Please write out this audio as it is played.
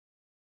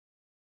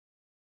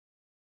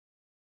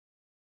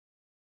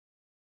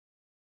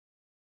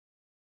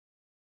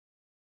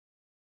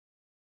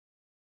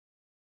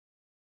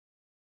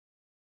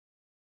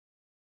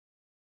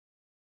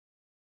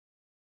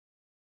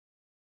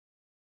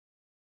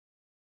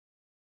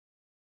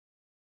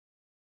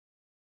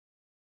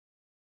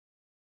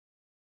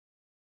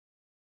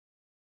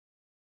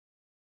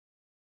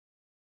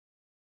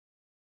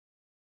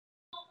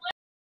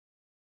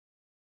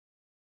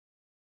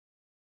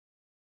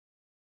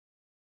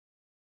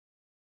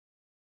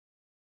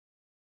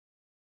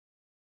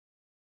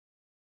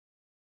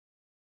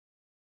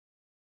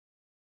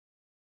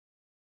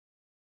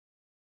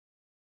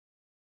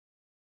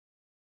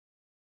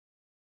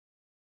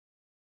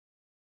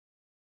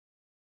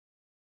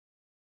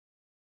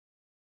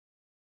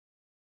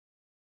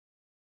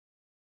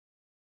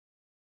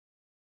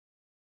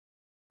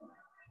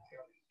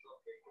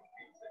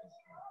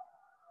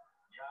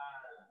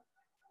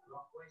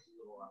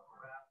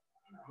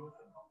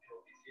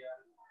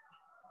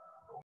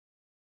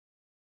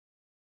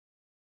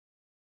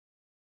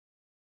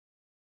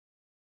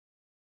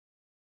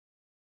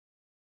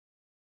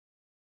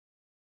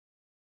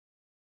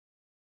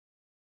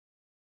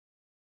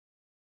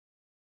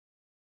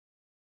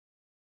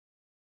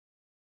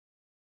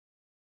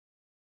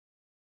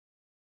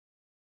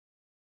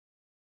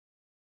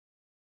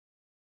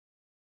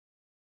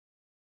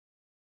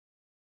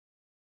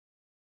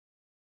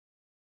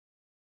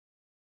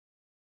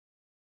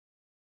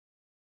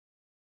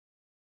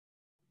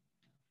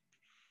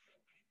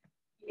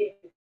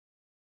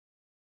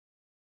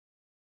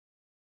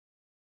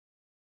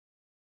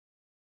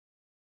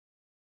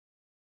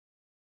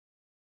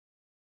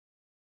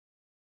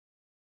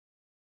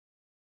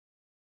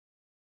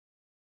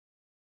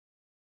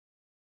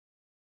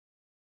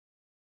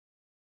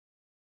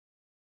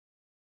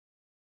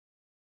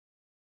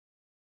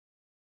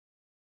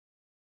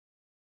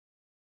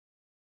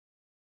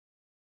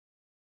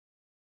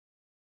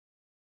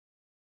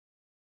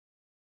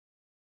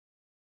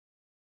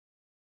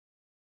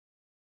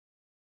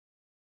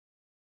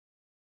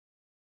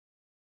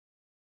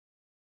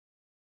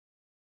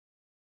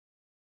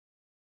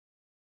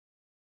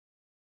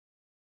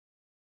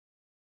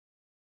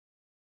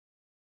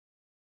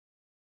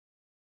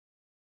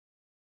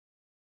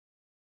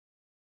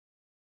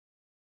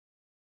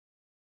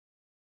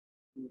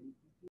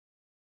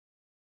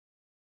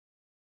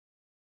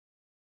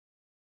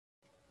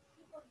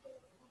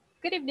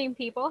Good evening,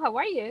 people. How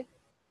are you?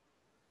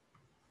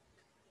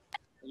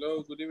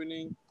 Hello, good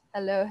evening.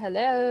 Hello,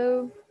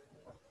 hello.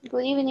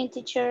 Good evening,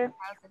 teacher.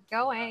 How's it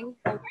going?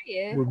 How are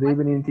you? Good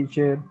evening,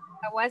 teacher.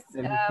 How was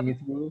Everything is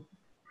good.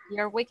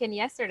 your weekend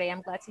yesterday?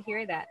 I'm glad to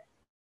hear that.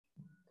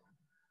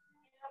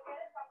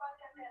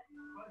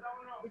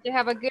 Did you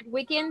have a good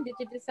weekend? Did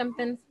you do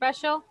something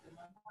special?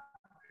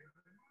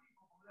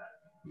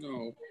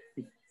 No,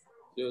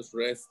 just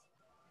rest.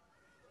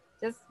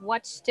 Just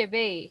watch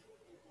TV.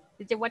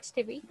 Did you watch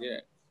TV? Yeah,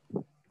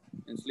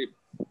 and sleep.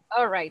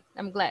 All right.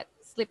 I'm glad.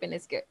 Sleeping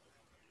is good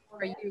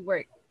for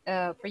you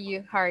for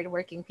you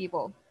hard-working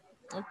people.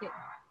 Okay.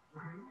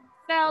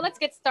 So let's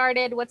get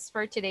started. What's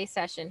for today's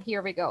session?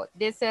 Here we go.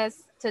 This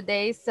is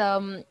today's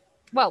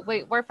well,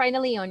 we're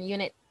finally on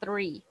unit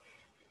 3.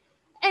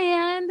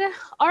 And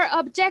our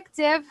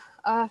objective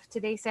of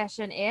today's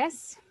session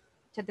is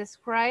to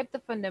describe the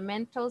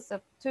fundamentals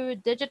of 2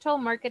 digital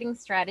marketing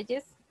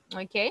strategies.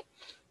 Okay.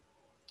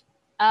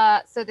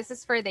 So this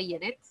is for the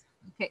unit.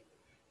 Okay.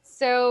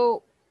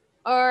 So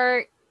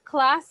our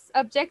class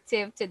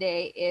objective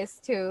today is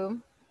to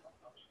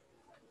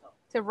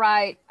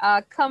write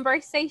a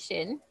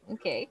conversation.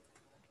 Okay.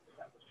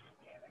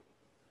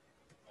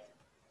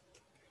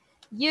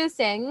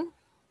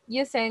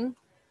 Using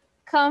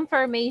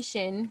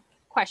confirmation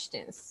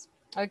questions.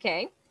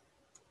 Okay.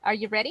 Are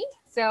you ready?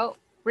 So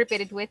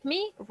repeat it with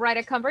me. Write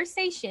a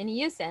conversation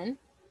using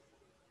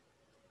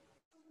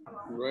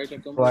Write a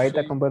Write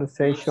a conversation.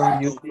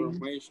 conversation Use using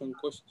confirmation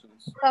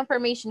questions.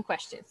 confirmation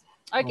questions.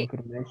 Okay.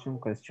 confirmation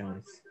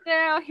questions.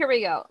 So here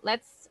we go.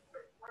 Let's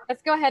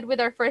go ahead with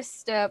our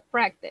first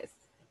practice.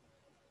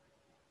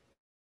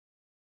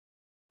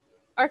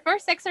 Our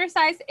first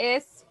exercise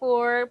is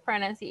for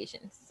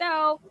pronunciation.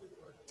 So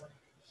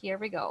here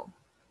we go.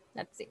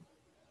 Let's see.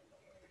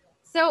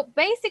 So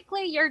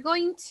basically, you're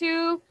going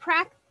to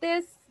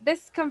practice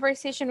this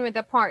conversation with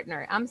a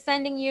partner. I'm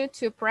sending you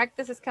to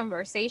practice this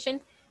conversation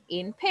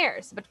in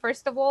pairs. But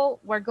first of all,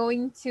 we're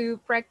going to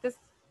practice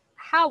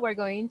how we're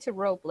going to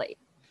role play.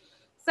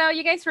 So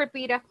you guys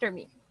repeat after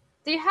me.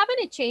 Do you have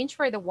any change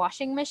for the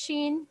washing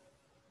machine?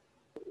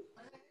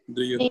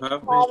 Do you Do you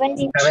have have any?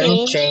 any Have any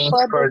change change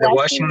for the for the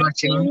washing washing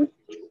machine? machine?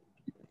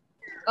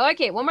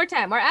 Okay, one more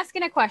time. We're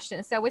asking a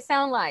question. So we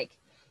sound like,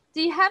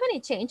 do you have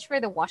any change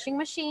for the washing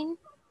machine?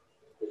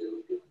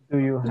 Do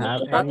you Do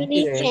have you have any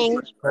any change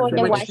change for for the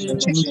the washing washing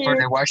Change for machine? the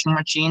machine? washing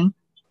machine?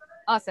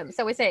 Awesome.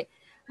 So we say,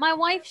 my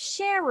wife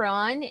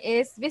Sharon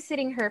is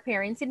visiting her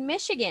parents in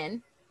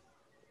Michigan.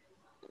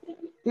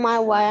 My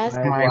wife,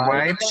 My My wife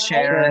wife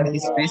Sharon Sharon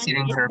is Sharon,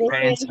 visiting is her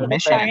parents visiting in her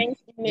Michigan.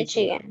 parents in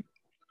Michigan.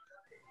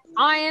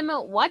 I am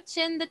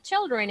watching the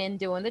children and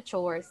doing the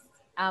chores.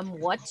 I'm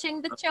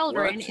watching the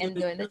children Watching and the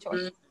doing the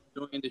chores. children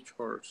doing the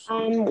chores.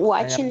 I'm I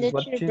watching am the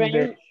watching the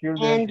children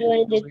children and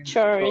doing the doing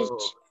chores.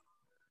 chores.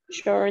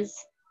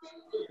 Chores.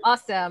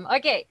 Awesome.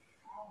 Okay.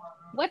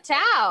 Watch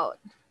out.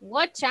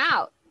 Watch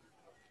out.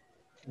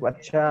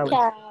 Watch out.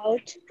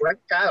 Out. Watch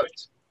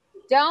out.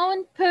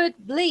 Don't put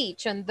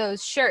bleach on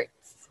those shirts.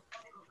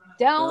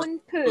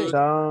 Don't put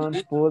Don't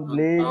put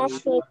bleach Don't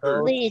Don't put on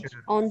those bleach shirts.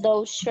 on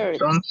those shirts.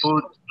 Don't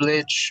put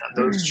bleach on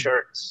those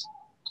shirts.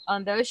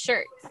 on those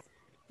shirts.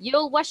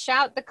 You'll wash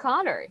out the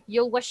color.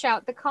 You'll wash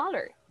out the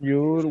color.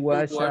 You'll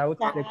wash watch out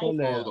the Out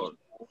color. color.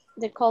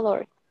 the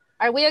color.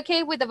 Are we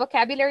okay with the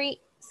vocabulary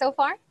so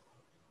far?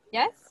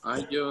 Yes?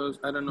 I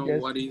don't know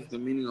Yes. what is the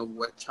meaning of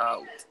watch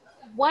out.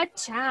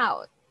 Watch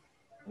out.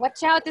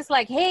 Watch out is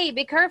like, hey,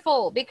 be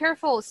careful,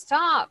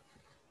 stop,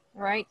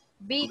 right?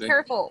 Be Okay.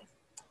 careful.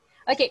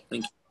 Okay,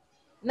 Thank you.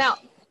 now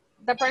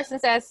the person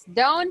says,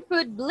 don't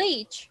put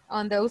bleach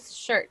on those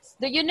shirts.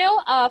 Do you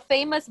know a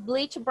famous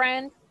bleach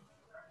brand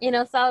in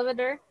El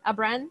Salvador? A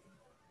brand?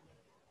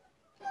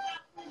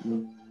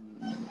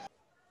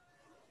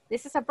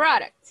 This is a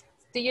product.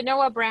 Do you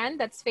know a brand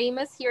that's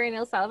famous here in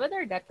El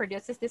Salvador that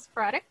produces this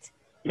product?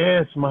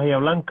 Yes, Magia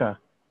Blanca.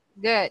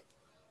 Good.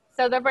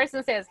 So the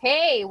person says,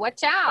 hey,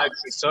 watch out.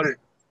 Sorry.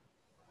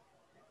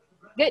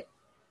 Good.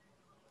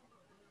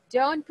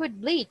 Don't put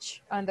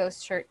bleach on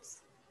those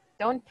shirts.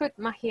 Don't put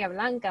Magia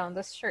Blanca on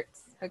those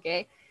shirts,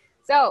 okay?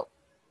 So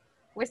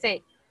we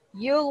say,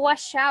 you'll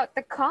wash out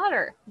the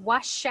color.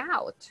 Wash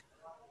out.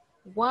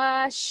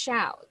 Wash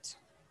out.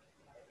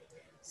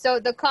 So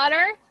the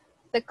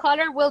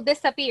color will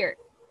disappear.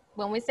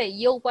 When we say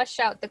you'll wash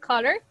out the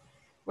color,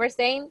 we're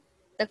saying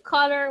the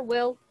color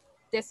will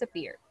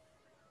disappear.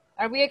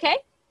 Are we okay?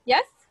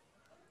 Yes?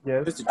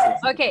 Yes.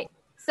 Okay.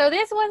 So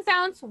this one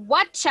sounds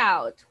watch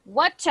out.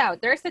 Watch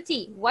out. There's a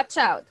T. Watch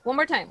out. One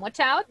more time. Watch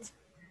out.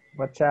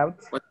 Watch out.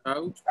 Watch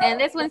out. And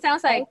this one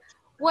sounds like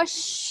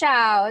wash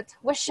out.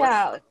 Wash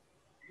out.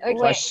 Okay.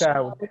 Watch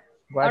out.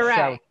 Watch All right.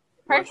 out.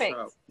 Perfect.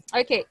 Watch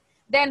Okay.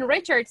 Then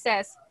Richard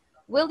says,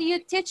 will you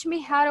teach me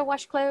how to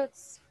wash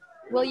clothes?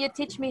 Will you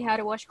teach me how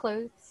to wash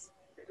clothes?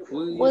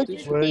 Will you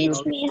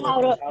teach me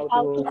how to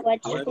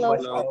watch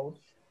clothes?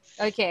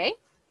 Okay.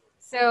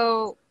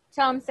 So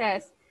Tom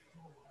says,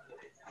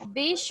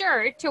 be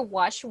sure to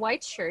wash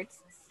white shirts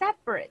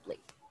separately.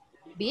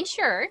 Be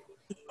sure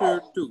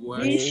Sure to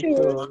wash. Be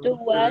sure to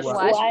wash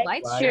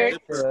white shirts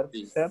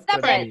separately.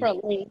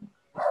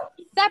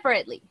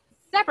 separately.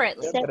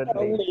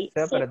 Separately.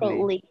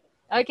 Separately.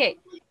 Okay.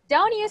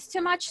 Don't use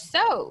too much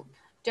soap.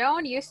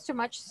 Don't use too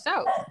much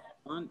soap.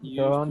 Don't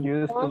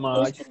use too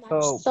much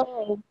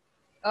soap.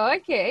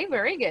 Okay,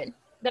 very good.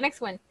 The next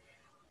one.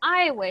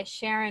 I wish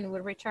Sharon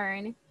would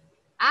return.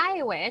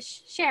 I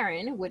wish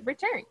Sharon would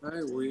return.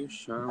 I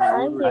wish I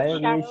I would. wish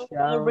I wish Sharon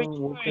Sharon would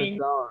would return.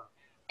 return.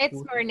 It's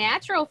more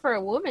natural for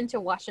a woman to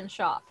wash and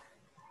shop.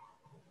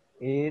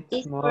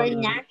 It's more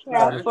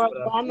natural for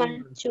a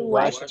woman to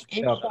wash and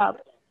shop.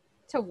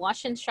 To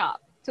wash and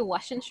shop. To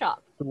wash and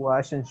shop. To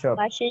wash and shop.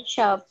 Wash and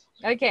shop.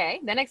 Okay,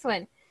 the next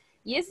one.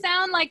 You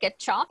sound like a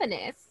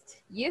chauvinist.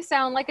 You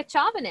sound like a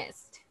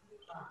chauvinist.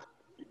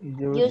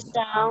 You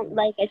sound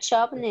like a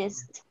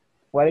chauvinist.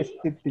 What is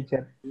it,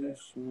 teacher? You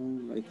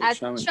sound like A a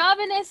shaman.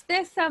 chauvinist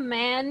is a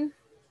man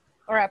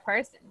or a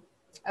person,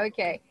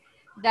 okay,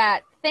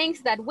 that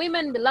thinks that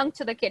women belong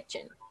to the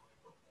kitchen.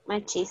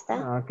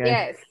 Machista. Okay.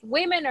 Yes,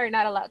 women are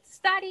not allowed to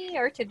study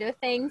or to do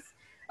things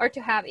or to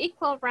have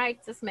equal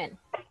rights as men.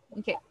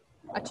 Okay,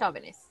 a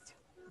chauvinist.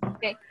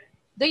 Okay,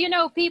 do you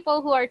know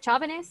people who are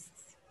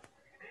chauvinists?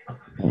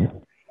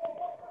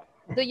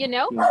 Do you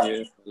know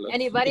Yes, I love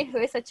anybody who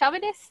is a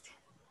chauvinist?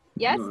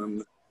 Yes?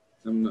 No,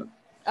 I'm not.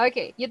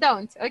 Okay, you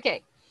don't.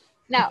 Okay.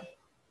 Now,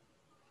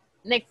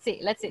 let's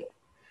see.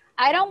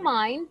 I don't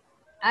mind.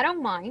 I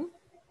don't mind.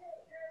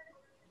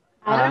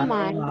 I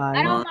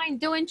don't mind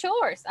doing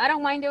chores. I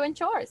don't mind doing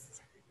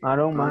chores. I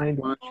don't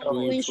mind.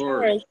 Doing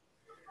chores.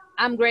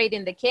 I'm great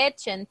in the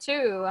kitchen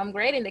too. I'm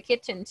great in the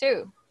kitchen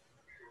too.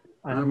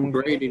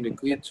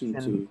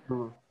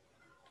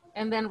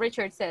 And then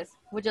Richard says,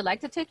 would you like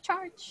to take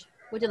charge?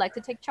 Would you like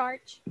to take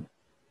charge?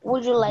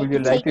 Would you like Would you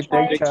to like take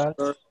to take charge?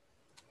 charge?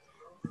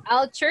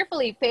 I'll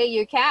cheerfully pay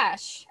you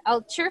cash.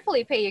 I'll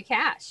cheerfully pay you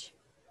cash.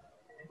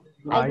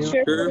 I Are you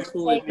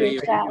cheerfully pay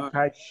you cash.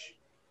 cash?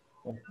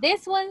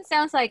 This one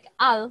sounds like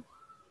I'll,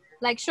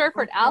 like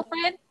Sherford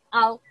Alfred.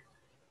 I'll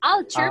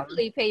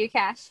cheerfully pay you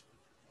cash.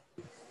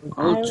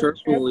 I'll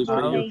cheerfully pay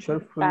I'll you.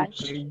 cheerfully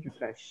pay you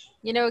cash.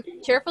 You know,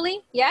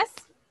 cheerfully, yes?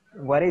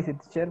 What is it,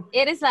 teacher?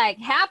 It is like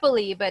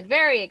happily, but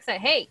very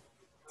excited. Hey,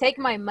 take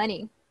my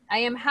money. I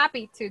am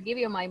happy to give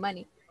you my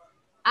money.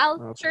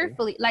 I'll Okay.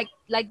 cheerfully, like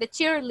the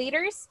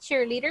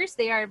cheerleaders,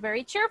 they are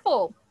very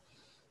cheerful.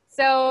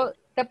 So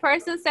the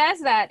person says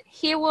that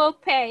he will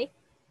pay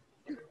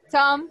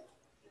Tom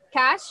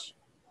cash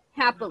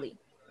happily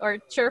or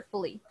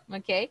cheerfully,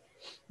 okay?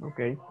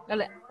 Okay. All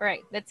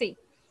right, let's see.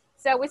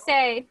 So we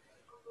say,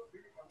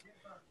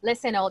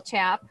 listen, old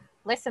chap.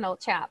 Listen,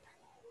 old chap.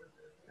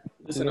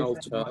 Listen,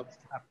 old chap.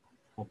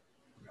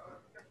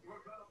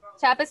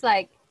 Chap is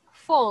like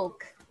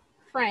folk,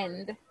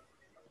 friend,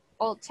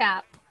 old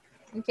chap.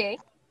 Okay.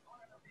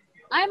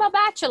 I'm a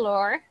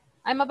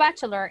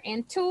bachelor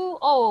and too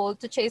old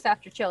to chase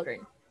after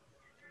children.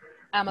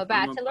 I'm a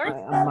bachelor.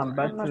 I'm a I'm a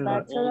bachelor.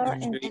 bachelor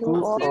and Too too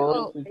old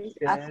old to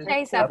to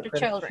chase after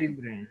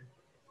children.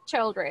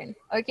 Children.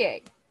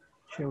 Okay.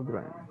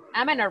 Children.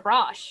 I'm in a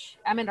rush.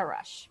 I'm in a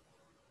rush.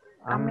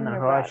 I'm in a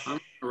rush.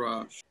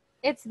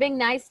 It's been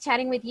nice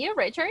chatting with you,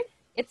 Richard.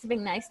 It's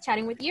been nice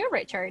chatting with you,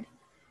 Richard.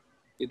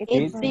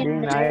 It's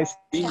been nice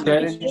Been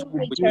chatting nice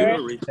with with you,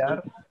 you,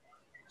 Richard.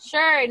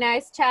 Sure,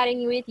 nice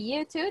chatting with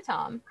you too,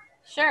 Tom.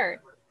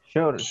 Sure.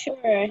 Sure. sure.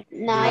 Nice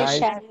Nice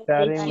chatting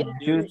chatting with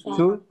with you. you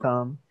too,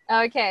 Tom.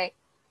 Okay.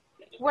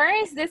 Where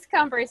is this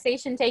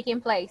conversation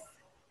taking place?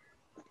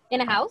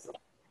 In a house?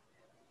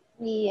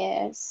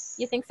 Yes,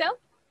 You think so?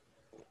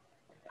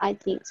 I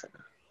think so.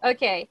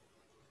 Okay.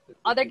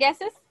 Other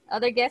guesses?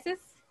 Other guesses?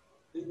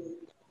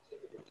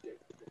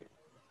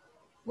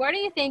 Where do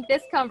you think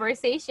this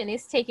conversation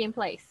is taking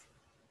place?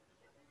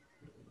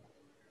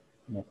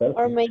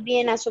 Or maybe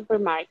in a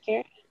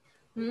supermarket.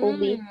 Could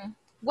be.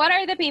 What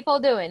are the people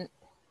doing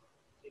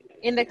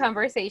in the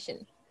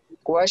conversation?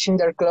 Washing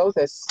their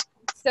clothes.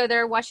 So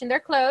they're washing their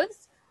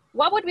clothes.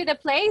 What would be the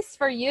place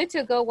for you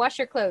to go wash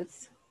your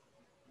clothes?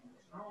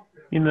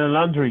 In the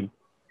laundry.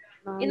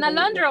 In a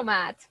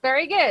laundromat.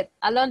 Very good.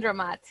 A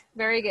laundromat.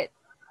 Very good.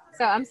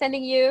 So I'm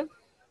sending you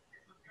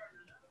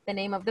the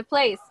name of the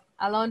place,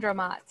 a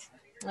laundromat.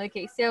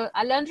 Okay, so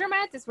a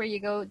laundromat is where you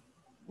go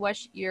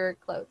wash your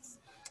clothes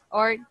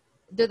or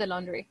do the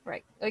laundry,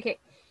 right? Okay,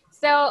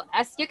 so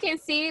as you can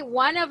see,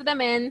 one of the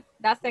men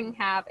doesn't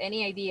have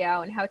any idea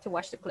on how to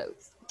wash the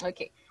clothes.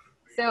 Okay,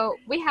 so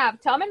we have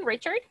Tom and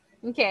Richard.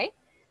 Okay,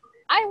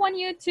 I want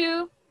you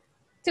to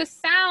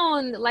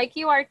sound like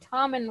you are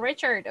Tom and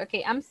Richard.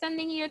 Okay, I'm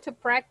sending you to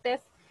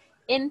practice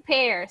in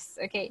pairs.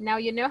 Okay, now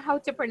you know how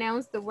to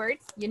pronounce the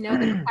words, you know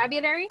the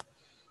vocabulary.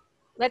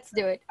 Let's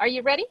do it. Are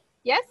you ready?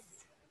 Yes?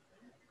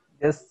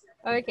 Yes.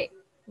 Okay,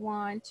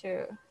 1,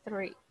 2,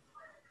 3,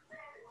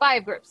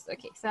 5 groups.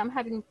 Okay, so I'm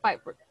having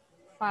 5 groups.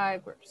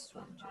 5 groups.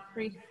 1, 2,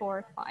 3,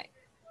 4, 5.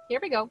 Here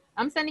we go.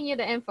 I'm sending you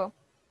the info.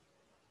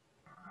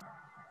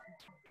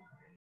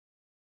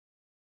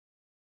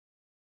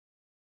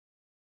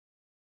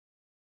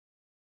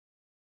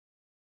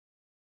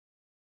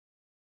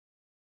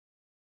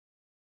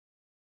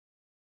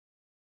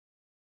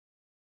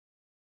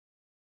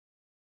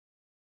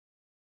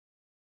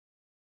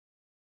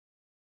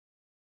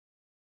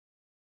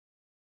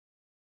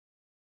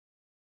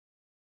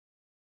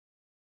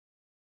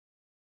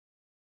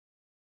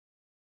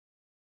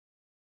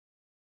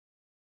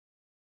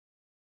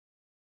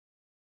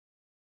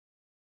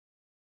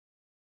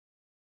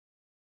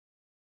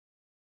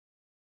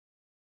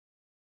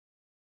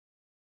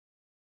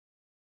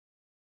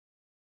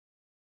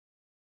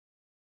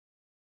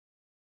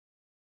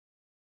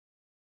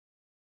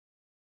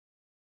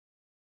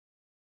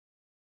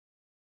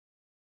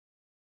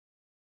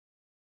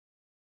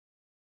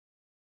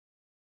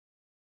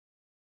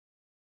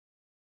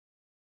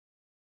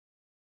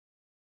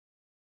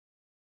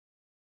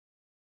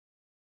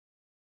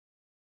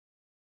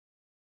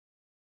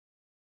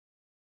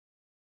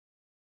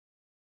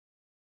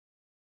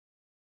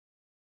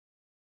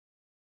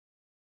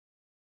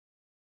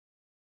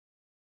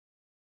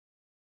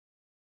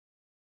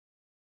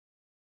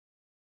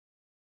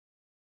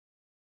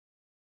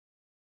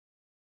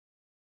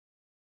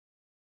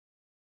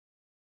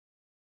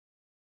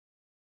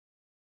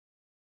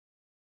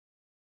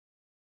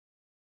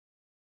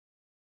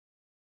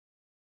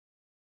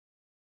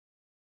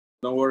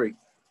 Don't worry.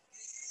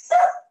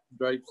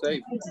 Drive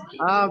safe.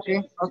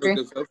 Okay, okay. Look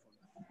yourself.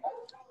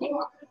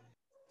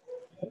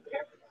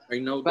 I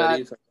know But that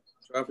is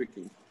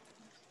trafficking.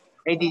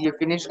 hey, did you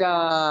finish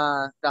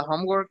the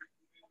homework?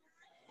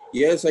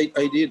 Yes, I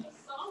did.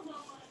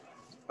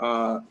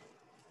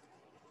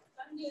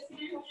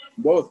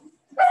 Both.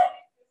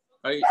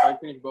 I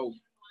finished both.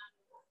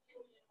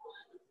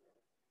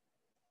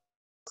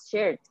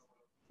 Shirt.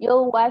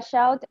 You'll wash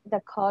out the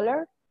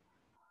color.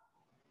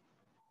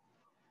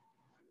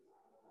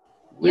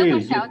 You Will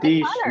wash you out the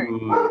teach color. me?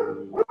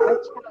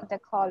 Wash out the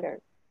color.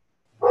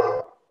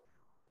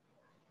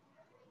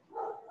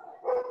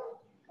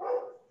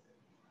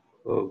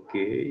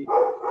 Okay.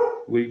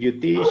 Will you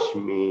teach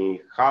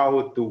me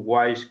how to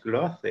wash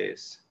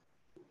clothes?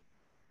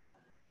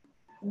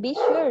 Be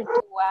sure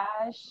to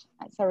wash,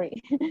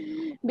 sorry.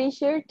 Be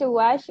sure to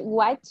wash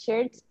white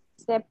shirts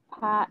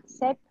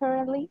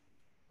separately.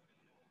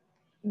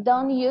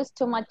 Don't use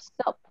too much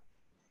soap.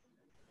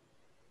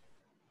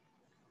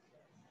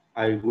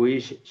 I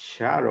wish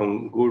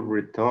Sharon would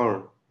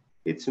return.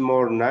 It's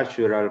more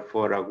natural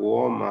for a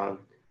woman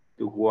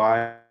to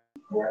wash.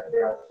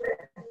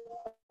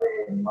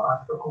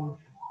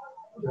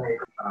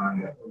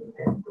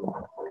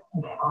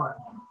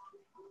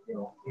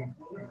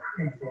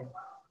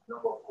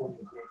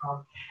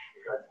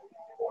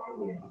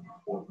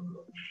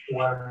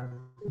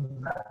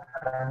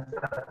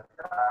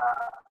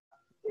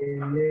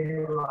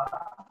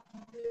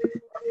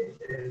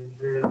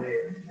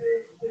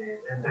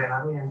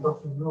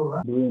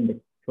 Doing the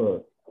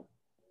chores.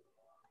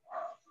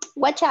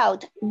 Watch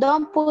out.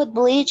 Don't put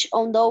bleach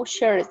on those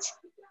shirts.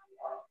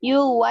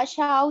 You wash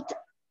out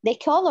the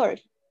color.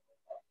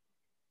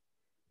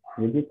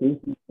 Will you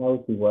teach me how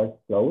to wash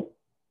clothes?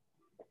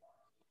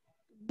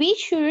 Be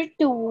sure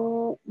to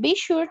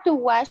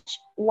wash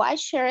white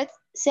shirts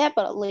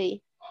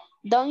separately.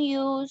 Don't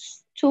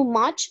use too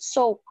much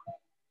soap.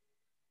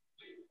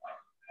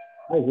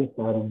 I wish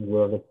Aaron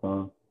were the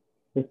son.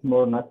 It's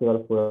more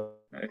natural for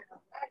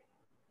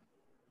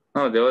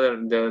No, the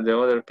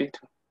other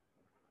picture.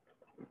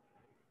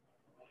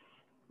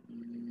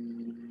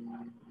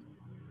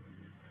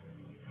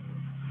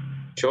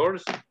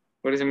 Chores?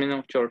 What is the meaning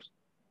of chores?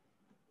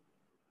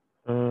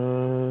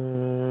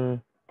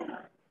 I'm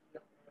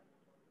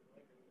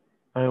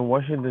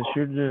washing the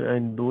children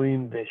and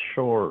doing the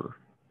chore.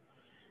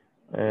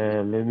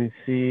 Let me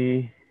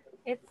see.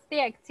 It's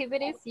the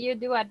activities you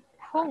do at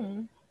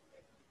home,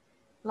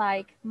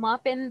 like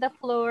mopping the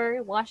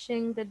floor,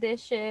 washing the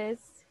dishes,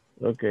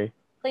 Okay.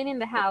 cleaning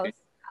the house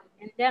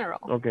in general.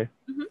 Okay.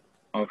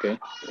 Okay.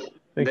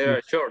 Thank They you.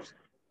 are chores.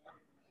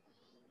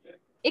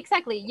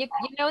 Exactly. You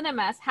know them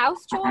as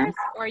house chores,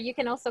 or you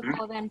can also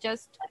call them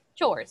just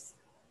chores.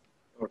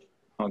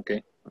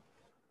 Okay.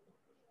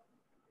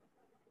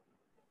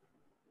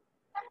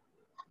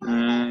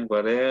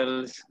 What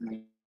else?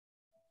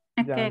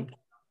 Okay, Jan.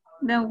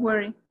 don't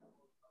worry.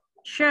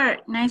 Sure,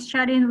 nice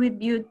chatting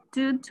with you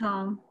too,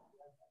 Tom.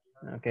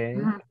 Okay.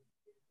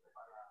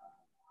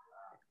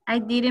 I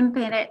didn't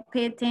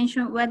pay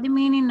attention. What the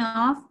meaning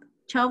of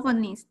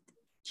chauvinist?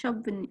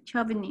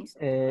 Chauvinist.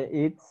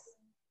 It's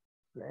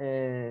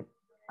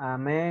a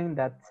man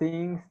that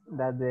thinks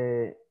that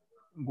the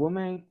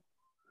woman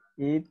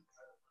is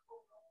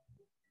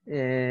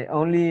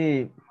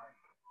only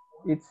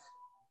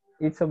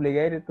it's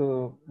obligated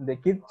to the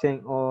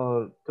kitchen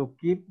or to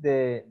keep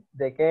the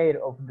care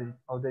of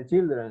the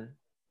children.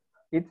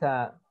 It's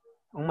un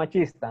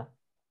machista.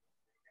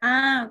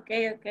 Ah,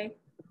 okay, okay.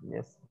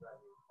 Yes.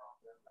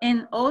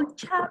 An old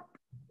chap.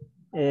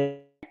 Uh,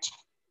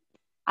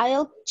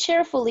 I'll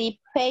cheerfully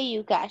pay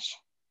you cash.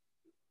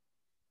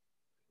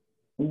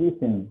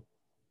 Listen,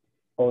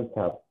 old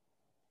chap.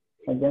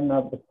 I am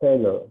not a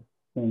sailor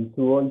and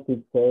too old to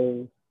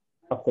take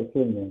after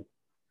children.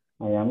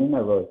 I am in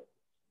a rush.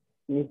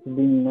 It's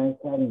been nice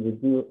chatting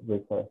with you,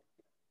 Richard.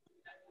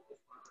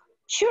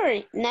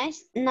 Sure,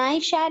 nice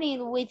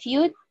chatting with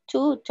you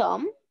too,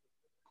 Tom.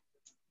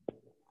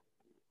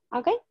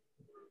 Okay,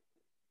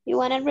 you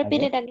want to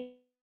repeat Okay. it again?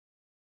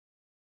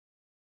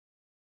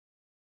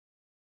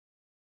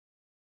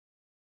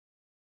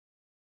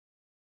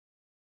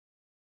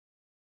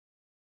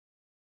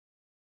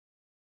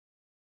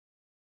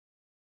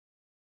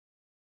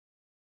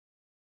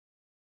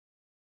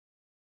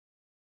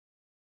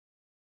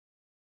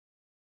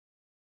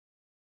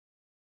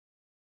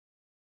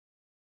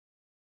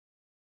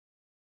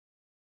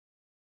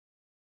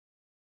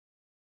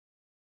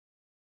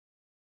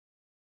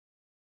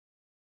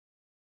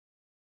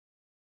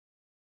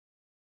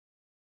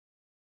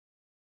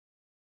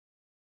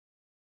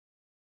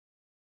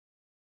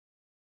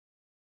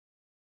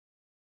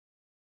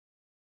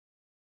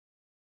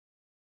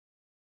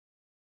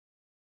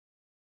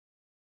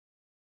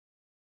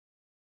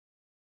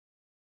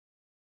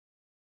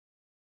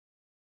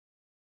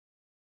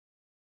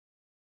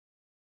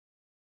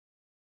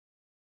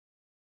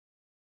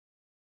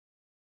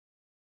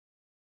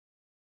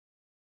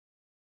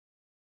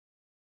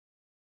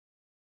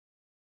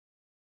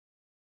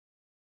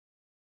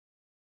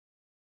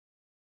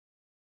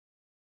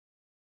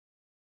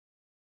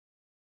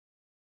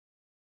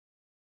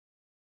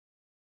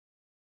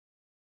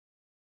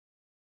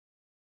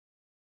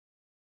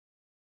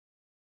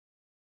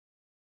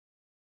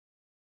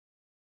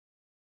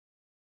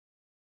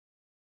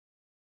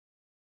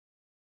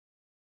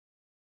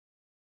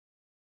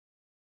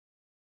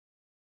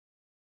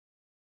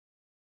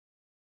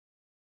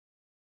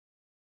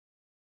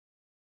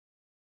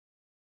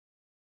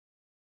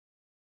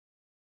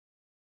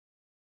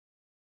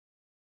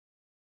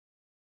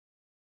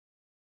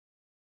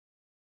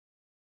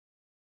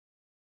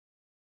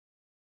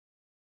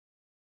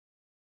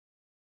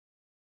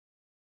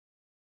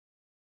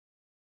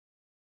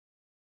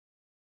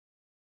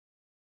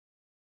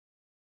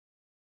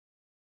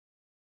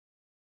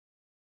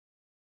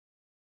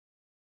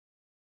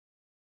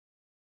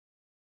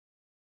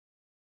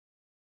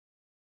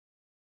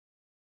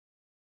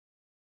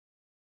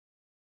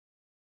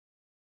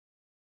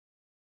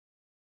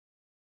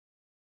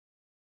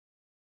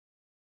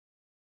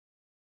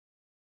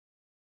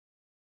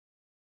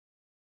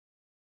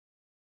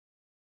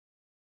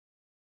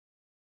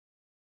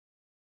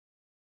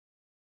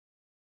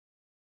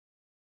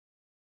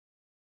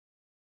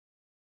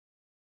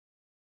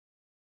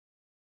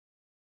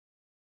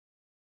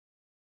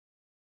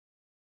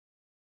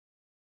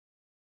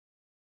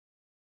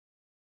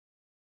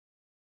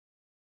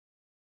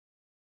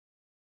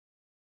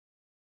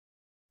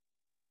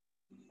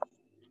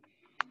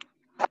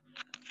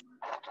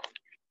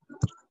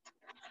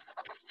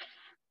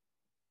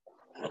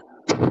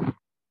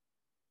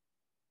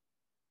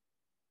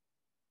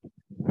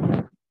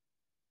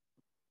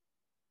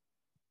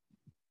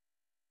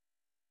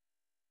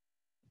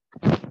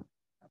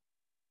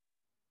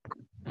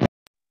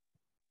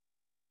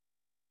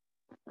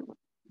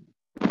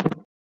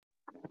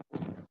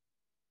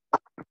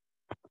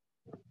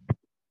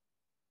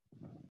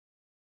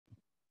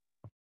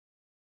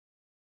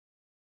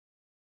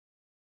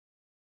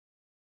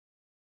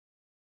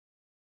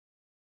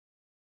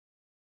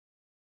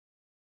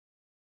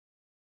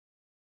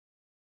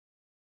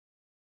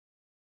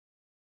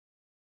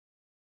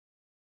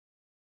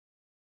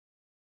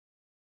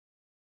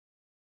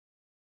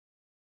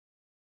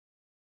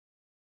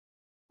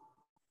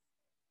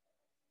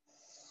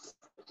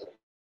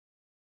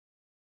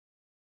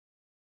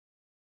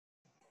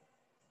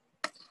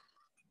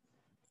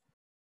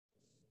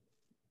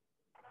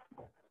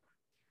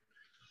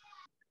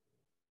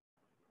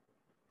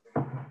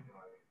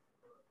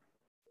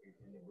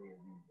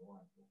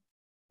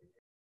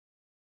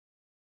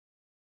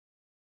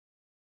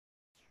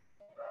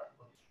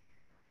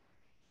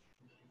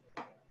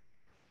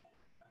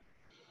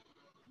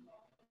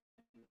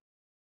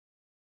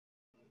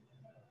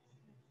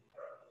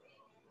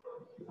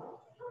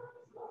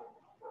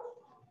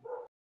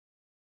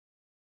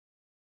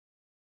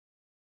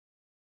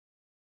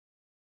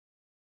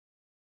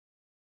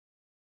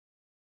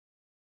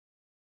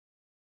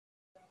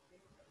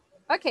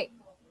 Okay,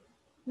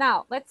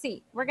 now let's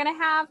see. We're gonna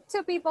have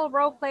two people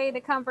role play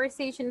the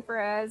conversation for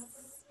us.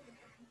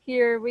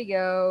 Here we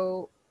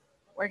go.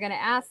 We're gonna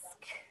ask.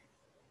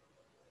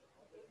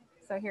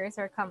 So here's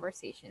our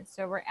conversation.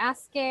 So we're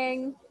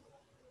asking.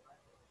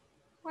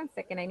 1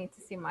 second, I need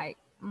to see my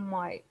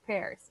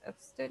pairs of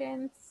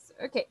students.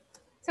 Okay,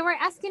 so we're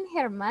asking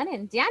Herman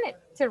and Janet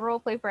to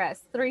role play for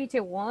us. 3,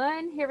 2,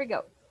 1. Here we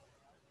go.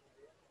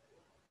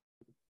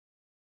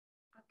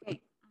 Okay.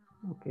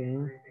 Okay.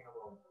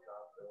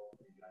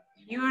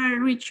 You are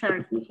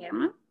Richard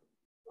Herman.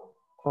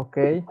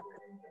 Okay.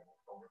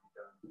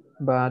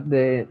 But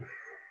the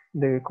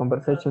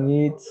conversation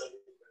is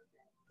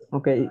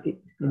okay. It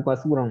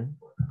was wrong.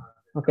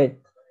 Okay.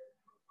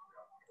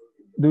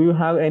 Do you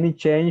have any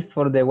change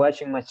for the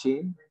washing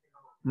machine?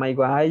 My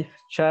wife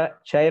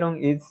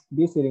Sharon is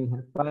visiting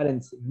her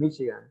parents in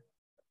Michigan.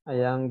 I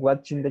am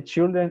watching the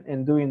children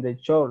and doing the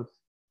chores.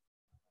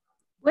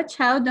 Watch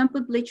out, don't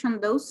put bleach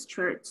on those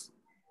shirts.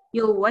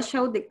 You'll wash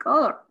out the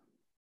color.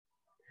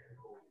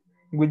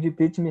 Will you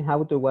teach me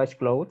how to wash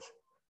clothes?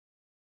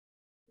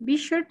 Be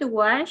sure to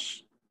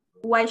wash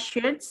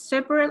shirts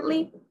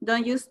separately.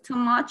 Don't use too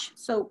much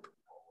soap.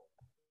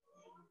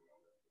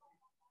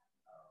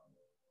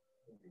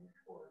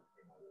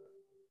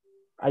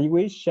 I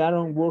wish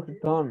Sharon would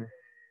return.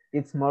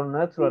 It's more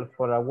natural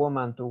for a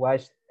woman to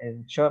wash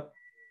and chop.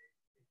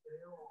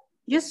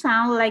 You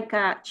sound like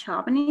a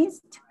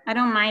chauvinist. I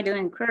don't mind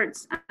doing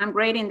chores. I'm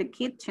great in the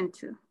kitchen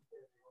too.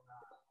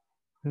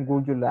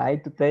 Would you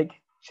like to take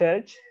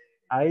charge?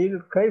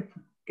 I'll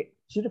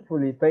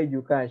cheerfully pay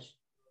you cash.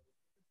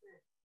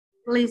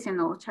 Listen,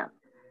 old chap.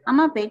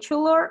 I'm a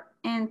bachelor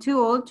and too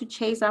old to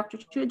chase after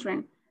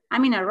children.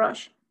 I'm in a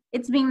rush.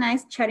 It's been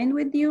nice chatting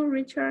with you,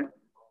 Richard.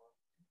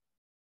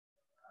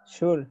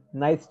 Sure,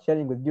 nice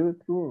chatting with you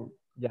too,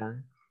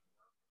 Jan.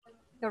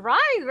 All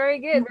right, very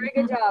good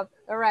job.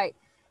 All right,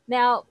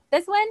 now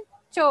this one,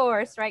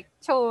 chores, right?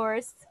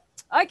 Chores.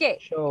 Okay.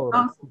 Sure.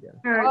 All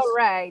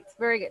right,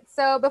 very good.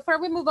 So before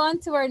we move on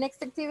to our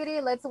next activity,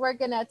 let's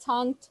work on a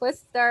tongue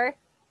twister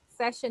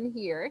session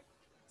here.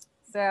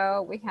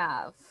 So we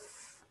have,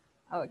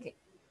 okay.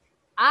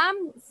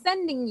 I'm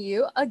sending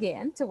you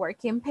again to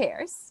work in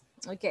pairs,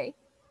 okay?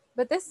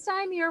 But this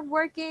time you're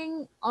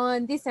working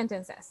on these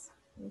sentences,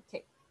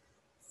 okay?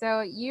 So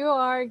you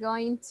are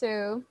going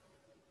to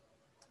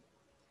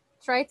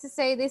try to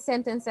say these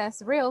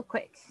sentences real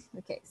quick.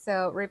 Okay,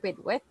 so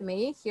repeat with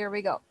me. Here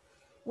we go.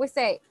 We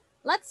say,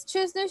 let's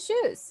choose new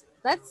shoes.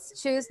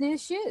 Let's choose new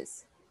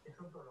shoes.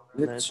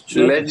 Let's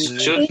choose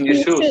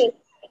new shoes.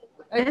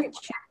 Okay.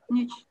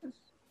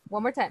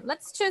 One more time.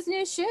 Let's choose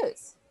new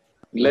shoes.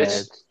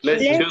 Let's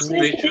choose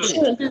new shoes.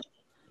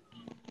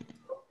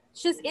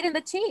 She's eating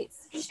the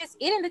cheese. She's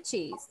eating the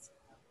cheese.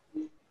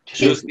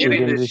 She's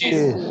eating the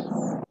cheese.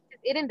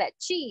 She's eating that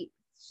cheese.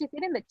 She's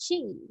eating the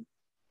cheese.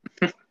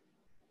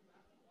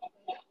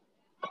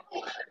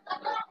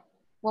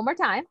 One more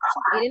time.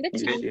 She's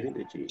eating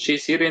the cheese.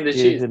 She's eating the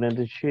cheese.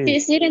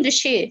 She's eating the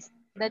cheese.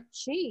 The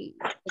cheese.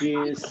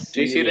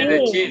 She's eating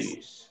the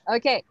cheese.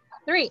 Okay.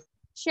 3.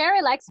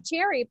 Sherry likes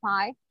cherry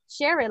pie.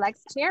 Sherry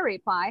likes cherry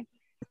pie.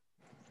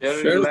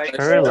 Sherry likes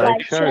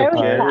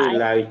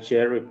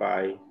cherry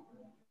pie.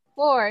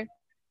 4.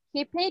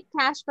 He paid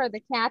cash for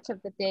the catch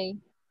of the day.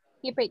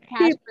 He paid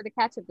cash for the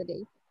catch of the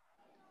day.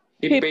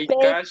 He paid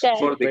cash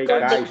for the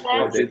catch of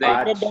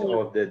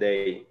the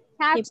day.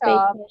 Catch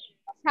of the day.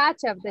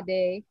 Catch of the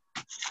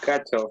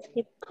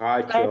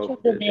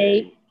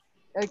day.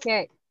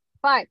 Okay.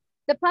 5.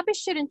 The puppy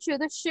shouldn't chew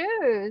the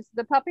shoes.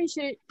 The puppy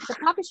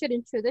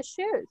shouldn't chew the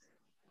shoes.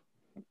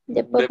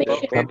 The puppy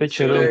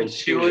shouldn't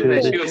chew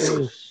the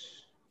shoes.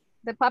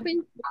 The puppy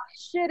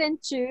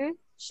shouldn't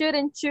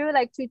chew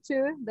like to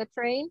chew the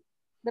train.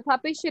 The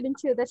puppy shouldn't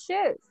chew the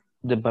shoes.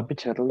 The puppy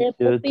shouldn't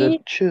chew the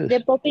shoes. The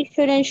puppy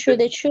shouldn't chew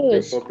the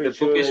shoes.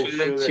 The puppy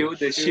shouldn't chew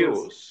the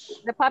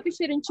shoes. The puppy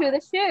shouldn't chew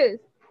the shoes.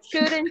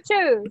 Shouldn't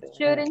chew.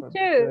 Shouldn't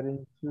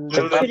chew.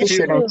 The puppy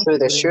shouldn't chew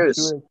the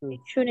shoes.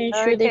 Shouldn't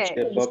chew the shoes.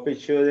 The puppy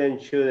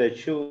shouldn't chew the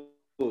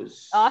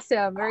shoes.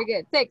 Awesome. Very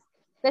good. 6.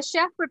 The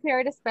chef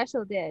prepared a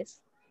special dish.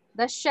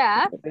 The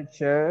chef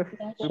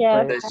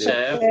prepared a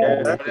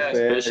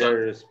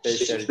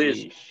special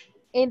dish.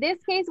 In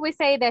this case, we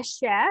say the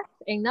chef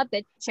and not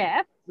the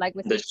chef, like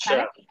we say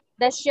chef.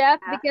 The chef,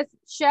 because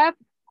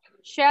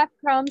chef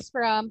comes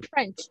from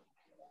French.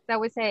 So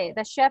we say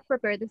the chef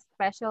prepared a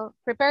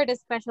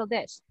special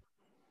dish.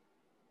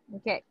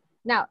 Okay.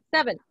 Now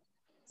 7.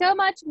 Too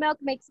much milk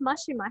makes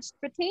mushy mashed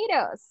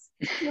potatoes.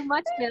 Too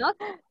much milk.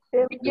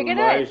 You're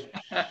gonna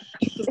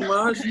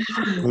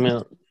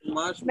Milk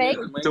Make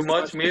Too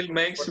much milk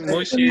makes Too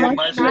mushy, much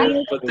mashed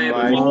milk Too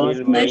potatoes. much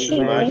makes milk makes mushy mushy,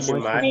 mashed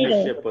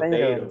mashed potatoes.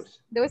 potatoes.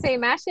 do we say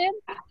mash it?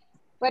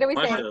 What do we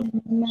say? Mashed.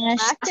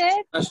 Mashed. Mash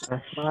it?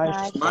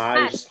 Mash,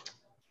 Mash.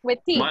 With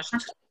T. Mashed.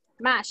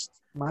 Mashed.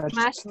 mash,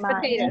 Mashed Mash.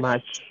 potatoes.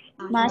 Match.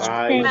 Mashed Mashed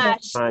potatoes.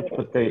 Mash. Mashed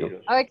potato.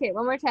 potatoes. Okay,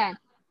 one more time.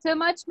 Too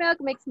much milk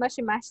makes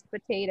mushy mashed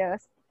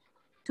potatoes.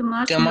 Too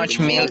much Too milk. much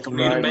Too milk much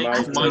Milk milk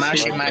makes makes mushy,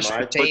 mushy mashed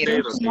mashed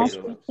potatoes. potatoes.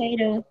 Mashed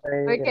potatoes.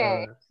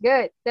 Okay,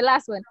 good. The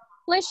last one.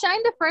 Please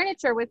shine the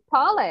furniture with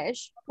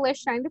polish. Please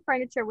shine the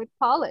furniture with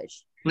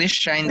polish. Please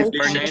shine the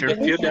Please shine furniture. the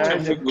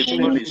furniture with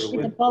polish.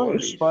 With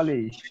polish.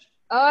 polish.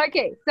 polish.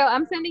 Okay, so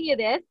I'm sending you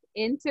this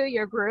into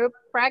your group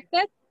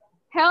practice.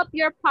 Help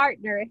your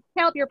partner.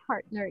 Help your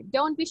partner.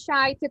 Don't be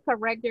shy to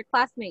correct your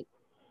classmate.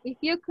 If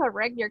you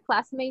correct your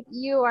classmate,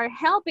 you are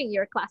helping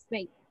your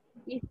classmate.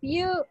 If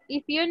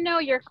you know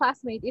your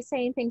classmate is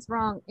saying things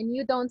wrong and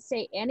you don't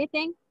say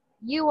anything,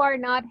 you are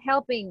not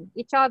helping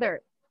each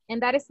other,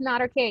 and that is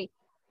not okay.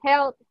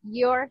 Help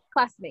your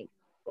classmate.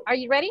 Are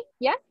you ready?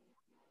 Yes?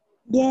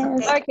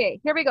 Yes.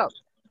 Okay, here we go.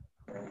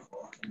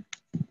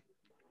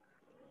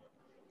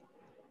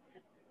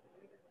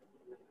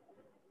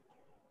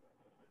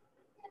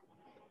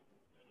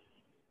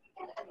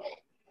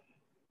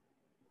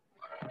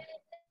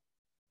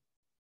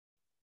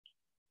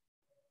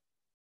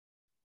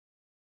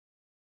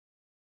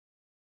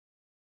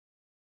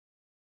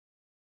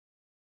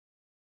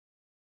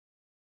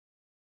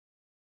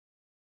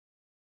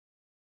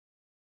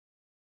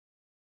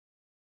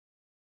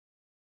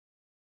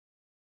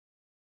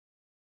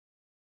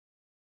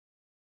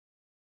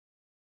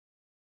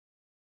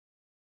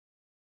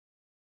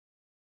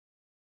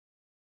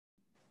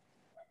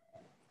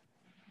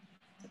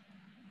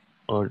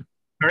 Or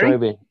Sorry?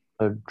 driving.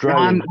 Or No,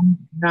 driving.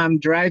 I'm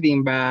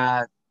driving,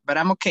 but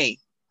I'm okay.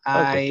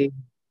 Okay.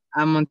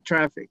 I'm on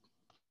traffic.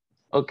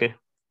 Okay.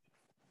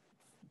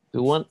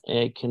 The one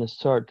I can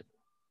start.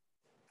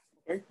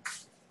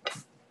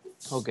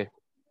 Okay.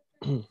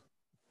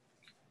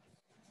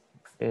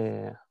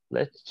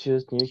 Let's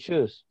choose new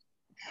shoes.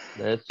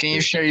 Let's Can you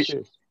choose share? new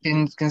shoes.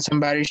 Can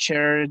somebody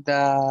share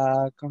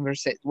the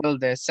conversation? Well,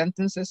 the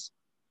sentences.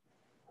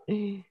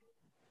 I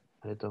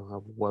don't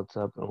have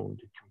WhatsApp on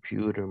the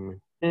computer,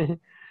 man.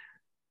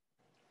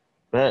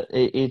 But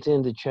it's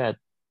in the chat.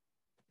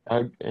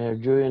 Are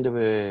you in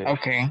the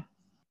Okay.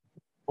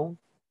 phone?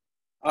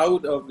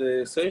 Out of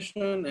the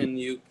session and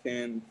you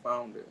can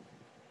find it.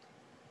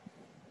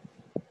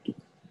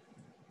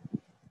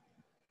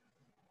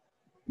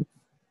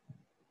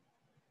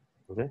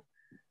 Okay.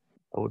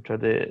 I will try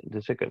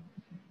the second.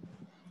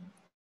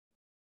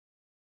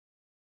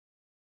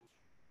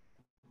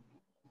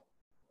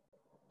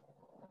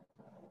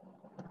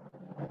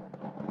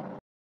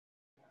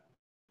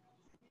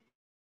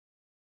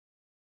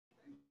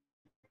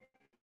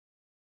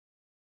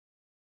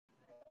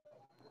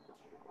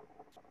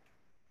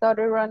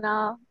 Sorry,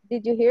 Rana.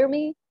 Did you hear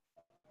me?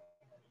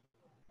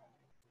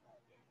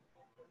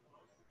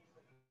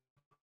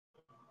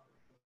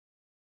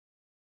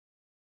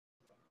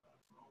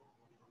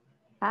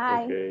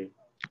 Hi. Okay.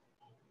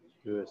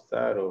 You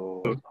start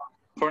or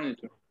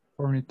Furniture.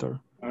 Furniture.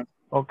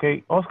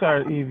 Okay,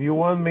 Oscar, if you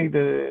want, make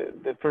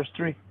the first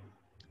three.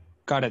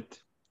 Got it.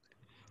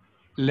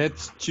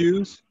 Let's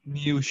choose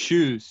new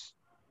shoes.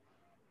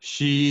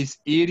 She's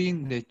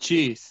eating the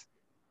cheese.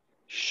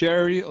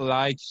 Sherry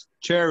likes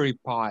cherry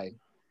pie.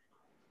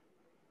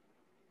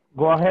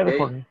 Go ahead, Okay.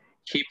 Jorge.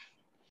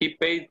 He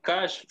paid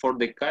cash for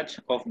the catch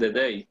of the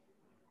day.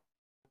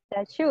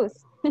 The shoes.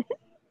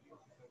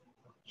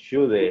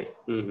 shoe the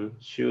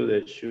shoe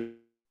the shoes.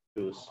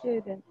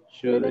 Shouldn't.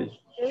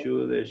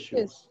 Shoe the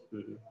shoes.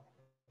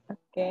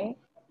 Okay.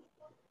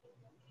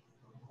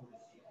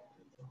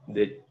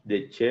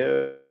 The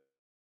chef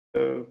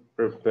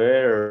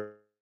prepare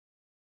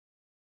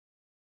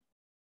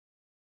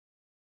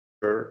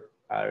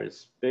a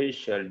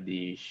special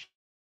dish.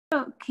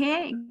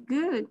 Okay,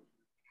 good.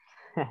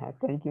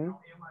 Thank you.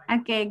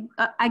 Okay,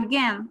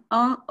 again,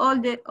 all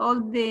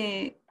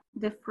the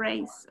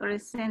phrase or a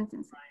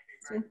sentence.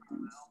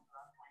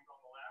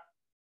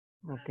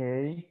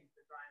 Okay.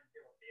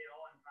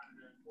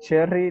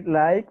 Cherry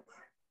likes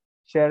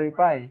cherry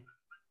pie.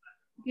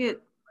 Good.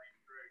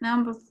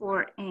 Number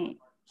 4,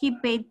 he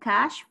paid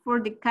cash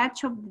for the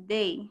catch of the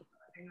day.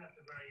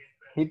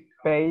 He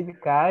paid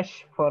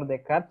cash for the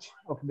catch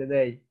of the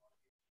day.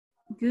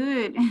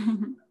 Good.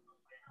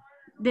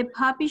 The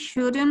puppy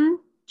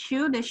shouldn't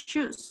chew the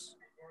shoes.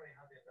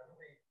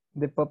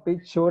 The puppy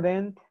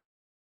shouldn't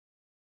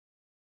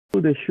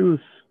The shoes.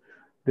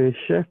 The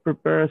chef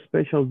prepared a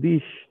special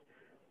dish.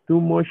 Too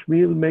much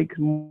meal make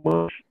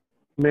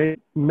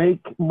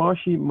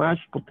mushy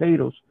mashed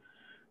potatoes.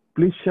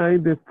 Please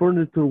shine the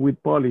furniture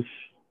with polish.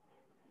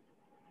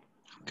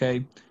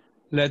 Okay,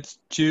 let's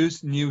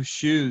choose new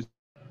shoes.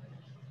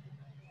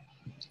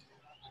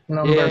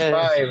 Number Yes,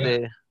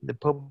 5. the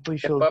puppy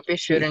The puppy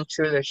shouldn't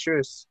chew the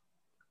shoes.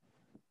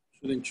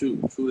 Shouldn't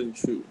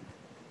chew.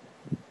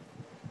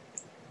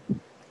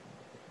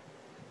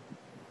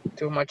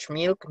 Too much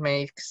milk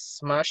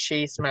makes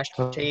mushy smashed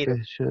Okay,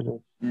 potatoes. shut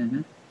up.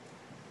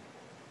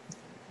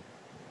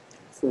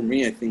 For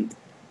me, I think.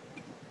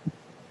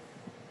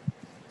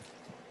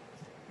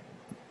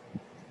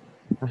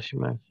 Mashi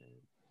mashi.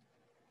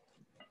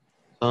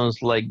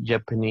 Sounds like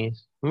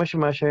Japanese. Mashi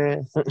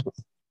mashi.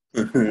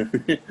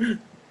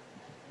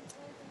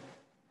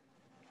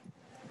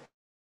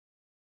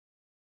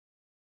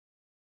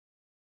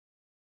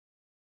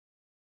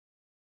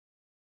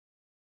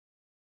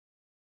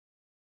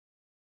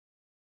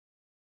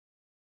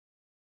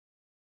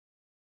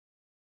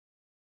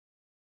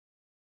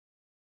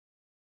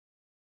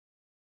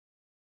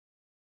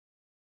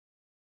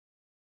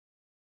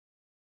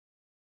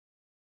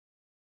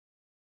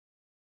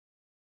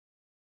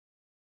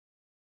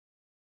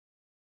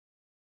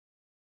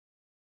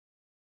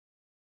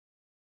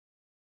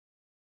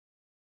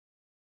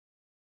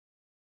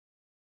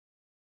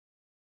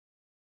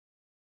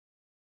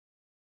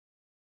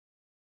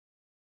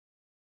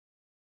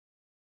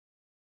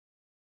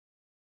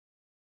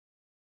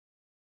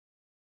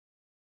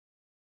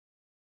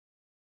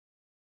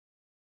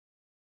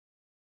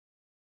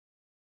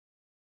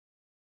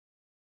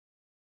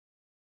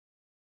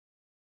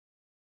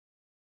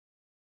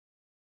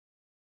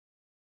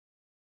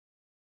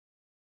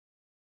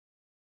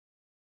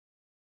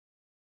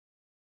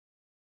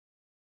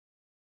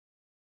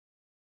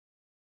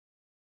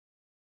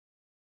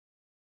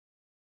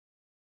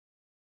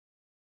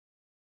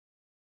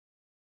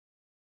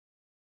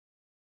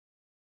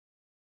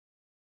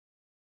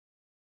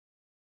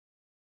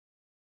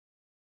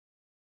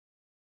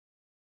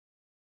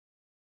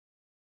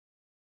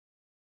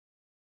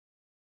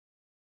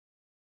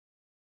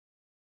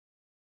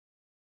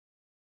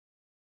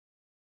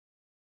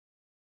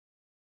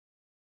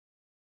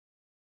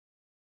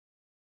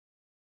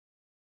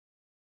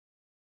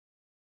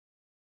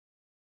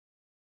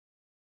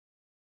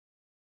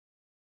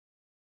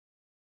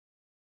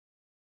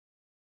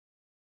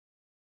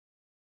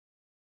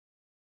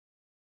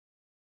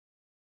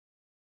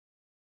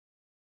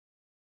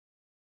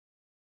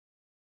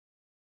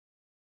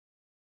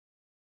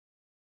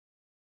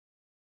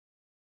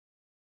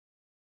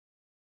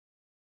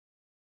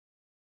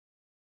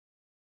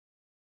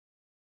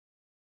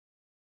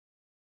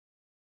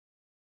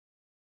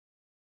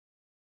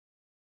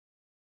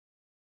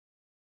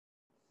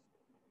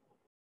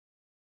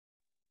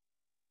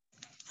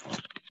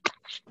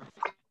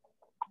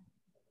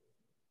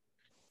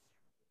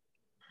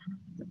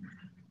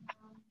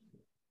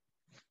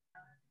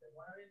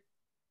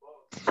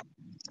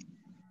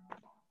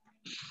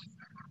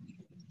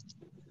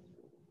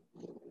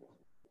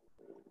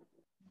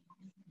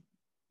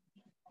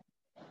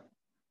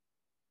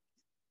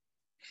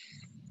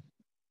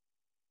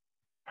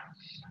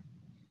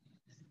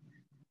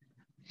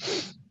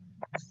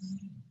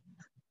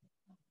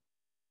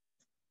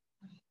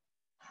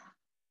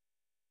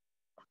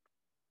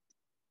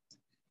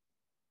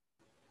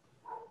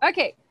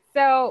 Okay,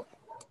 so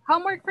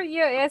homework for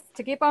you is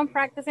to keep on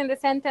practicing the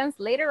sentence.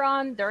 Later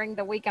on during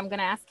the week, I'm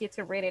gonna ask you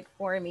to read it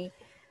for me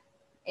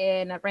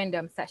in a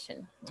random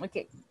session.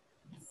 Okay,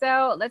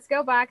 so let's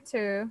go back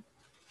to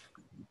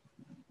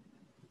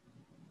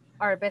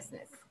our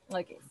business.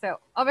 Okay, so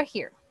over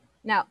here.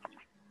 Now,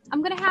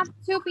 I'm gonna have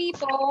two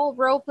people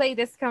role play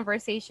this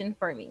conversation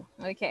for me.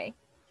 Okay,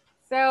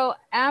 so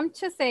I'm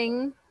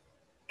choosing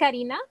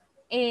Karina,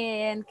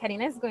 and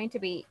Karina is going to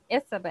be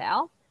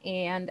Isabel,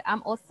 and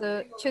I'm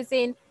also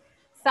choosing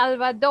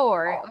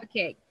Salvador.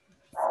 Okay,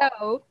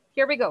 so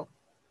here we go.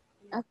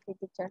 Okay,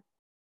 teacher.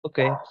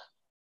 Okay.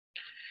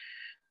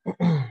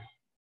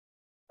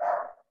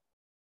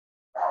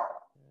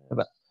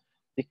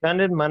 The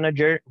content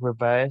manager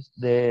revised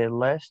the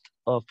list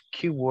of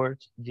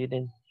keywords,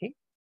 didn't he?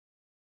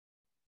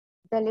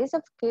 The list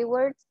of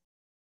keywords,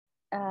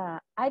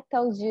 I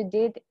thought you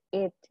did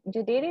it.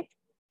 You did it,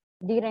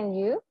 didn't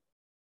you?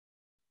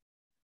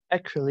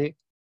 Actually,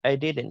 I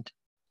didn't.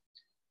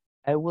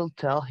 I will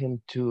tell him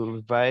to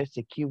revise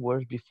the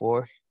keywords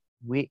before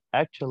we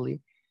actually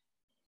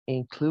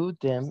include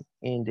them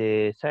in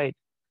the site.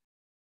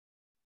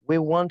 We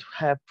won't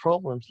have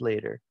problems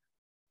later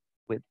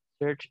with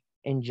search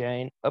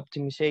engine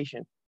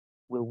optimization,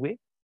 will we?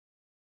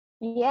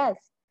 Yes,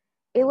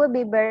 it would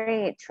be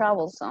very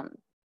troublesome.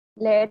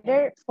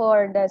 Later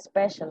for the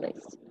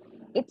specialist.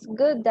 It's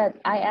good that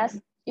I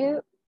asked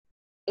you,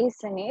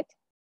 isn't it?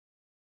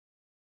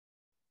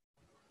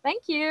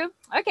 Thank you.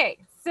 Okay,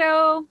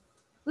 so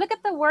look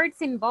at the words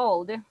in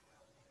bold.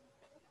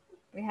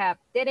 We have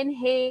didn't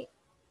he,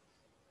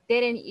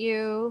 didn't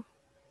you,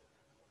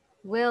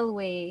 will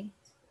we,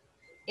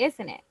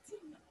 isn't it?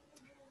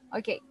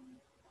 Okay.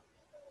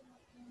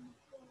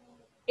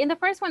 In the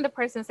first one, the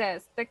person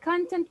says, the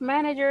content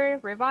manager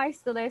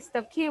revised the list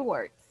of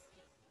keywords.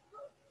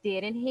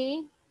 Didn't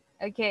he?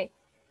 Okay.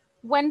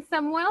 When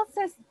Samuel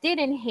says,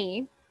 didn't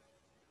he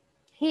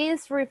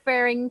is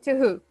referring to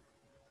who?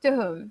 To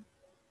whom?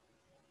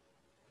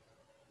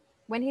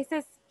 When he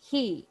says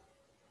he,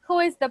 who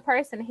is the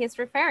person he's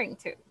referring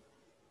to?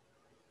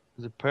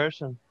 The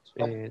person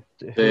The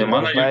who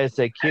manager. revised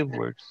the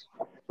keywords.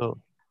 So,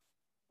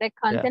 The yeah.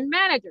 content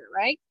manager,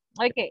 right?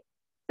 Okay,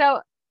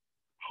 so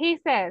he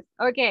says,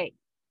 okay,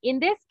 in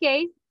this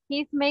case,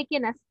 he's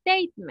making a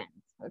statement,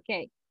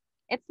 okay?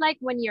 It's like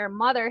when your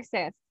mother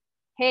says,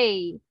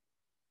 hey,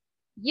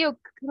 you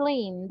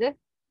cleaned,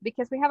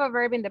 because we have a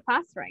verb in the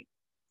past, right?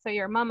 So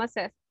your mama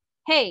says,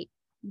 hey,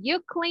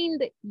 you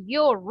cleaned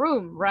your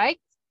room, right?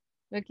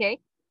 Okay,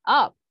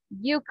 up,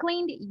 you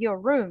cleaned your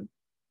room.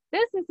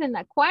 This isn't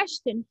a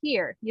question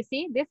here. You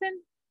see, this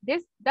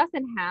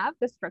doesn't have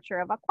the structure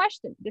of a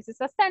question. This is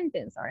a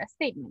sentence or a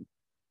statement.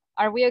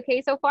 Are we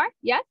okay so far?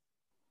 Yes?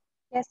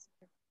 Yes.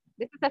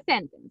 This is a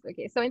sentence.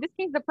 Okay, so in this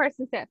case, the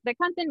person says, the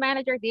content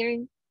manager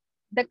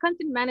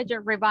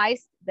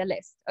revised the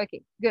list.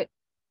 Okay, good.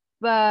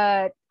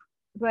 But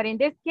in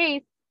this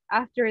case,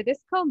 after this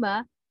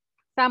comma,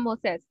 Samuel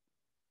says,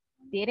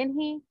 didn't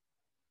he?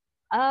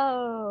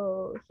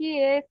 Oh, he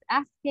is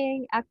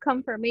asking a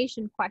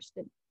confirmation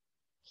question.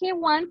 He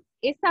wants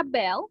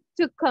Isabel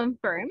to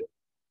confirm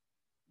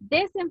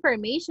this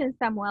information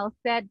Samuel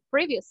said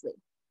previously.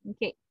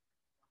 Okay.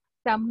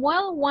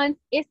 Samuel wants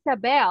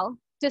Isabel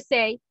to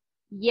say,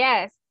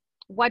 yes,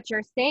 what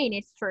you're saying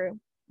is true.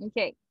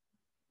 Okay.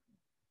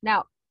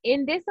 Now,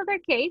 in this other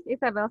case,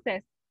 Isabel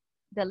says,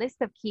 the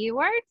list of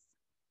keywords?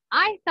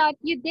 I thought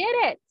you did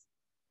it.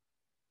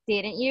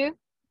 Didn't you?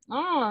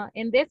 Oh,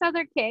 in this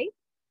other case,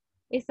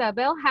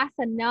 Isabel has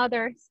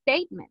another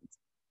statement.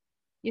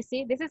 You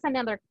see, this is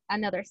another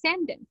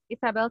sentence.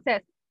 Isabel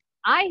says,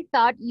 I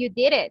thought you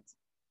did it.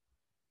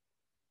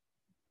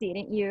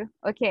 Didn't you?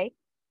 Okay.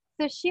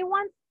 So she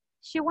wants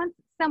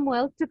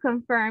Samuel to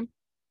confirm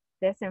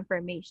this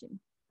information.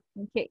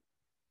 Okay.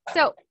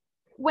 So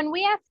when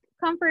we ask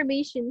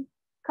confirmation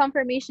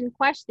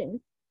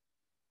questions,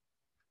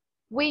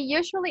 we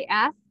usually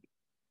ask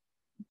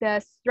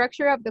the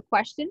structure of the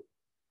question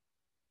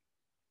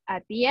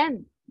at the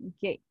end.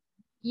 Okay.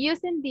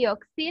 Using the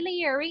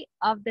auxiliary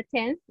of the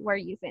tense we're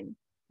using.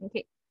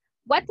 Okay.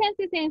 What tense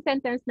is in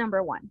sentence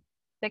number 1?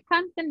 The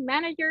content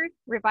manager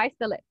revised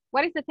the list.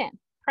 What is the tense?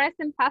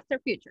 Present, past, or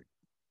future?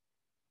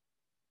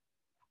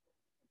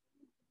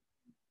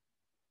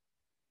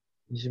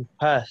 It's in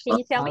past. Can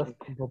you tell me?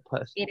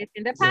 Past. It is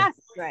in the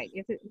past, right?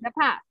 It's in the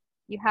past.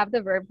 You have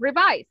the verb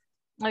revised.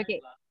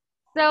 Okay.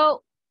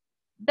 So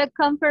the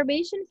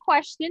confirmation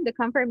question, the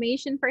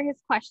confirmation for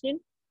his question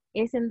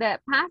is in the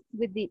past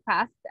with the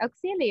past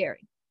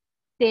auxiliary.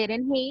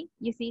 Didn't he?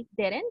 You see,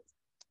 didn't?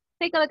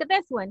 Take a look at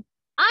this one.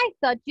 I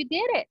thought you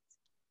did it.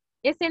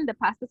 It's in the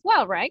past as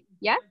well, right?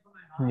 Yeah?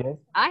 Yes.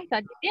 I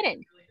thought you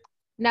didn't.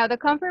 Now the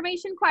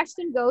confirmation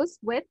question goes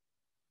with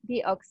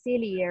the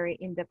auxiliary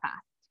in the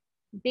past.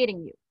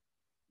 Didn't you?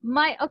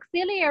 My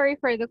auxiliary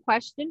for the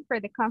question, for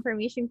the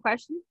confirmation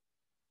question,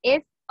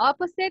 is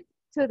opposite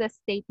to the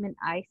statement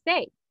I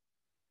say.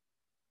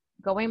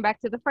 Going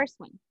back to the first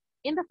one.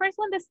 In the first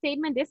one, the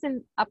statement is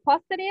in a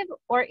positive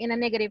or in a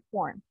negative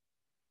form.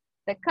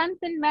 The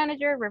content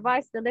manager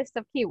revised the list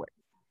of keywords.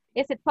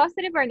 Is it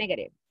positive or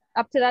negative?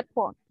 Up to that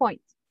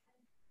point.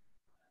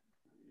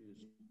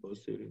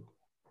 Positive.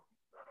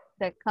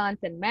 The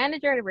content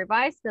manager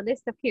revised the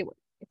list of keywords.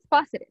 It's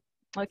positive.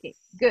 Okay,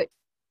 good.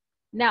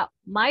 Now,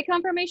 my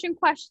confirmation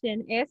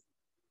question is,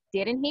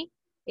 didn't he?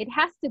 It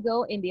has to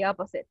go in the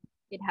opposite.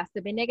 It has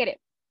to be negative.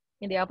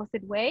 In the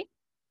opposite way,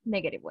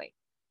 negative way.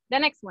 The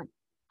next one,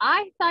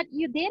 I thought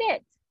you did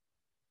it.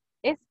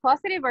 Is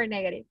positive or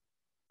negative?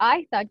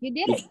 I thought you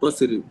did it. It's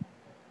positive.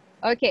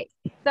 Okay,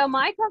 so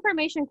my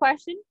confirmation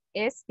question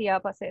is the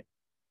opposite.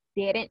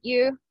 Didn't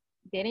you?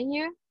 Didn't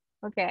you?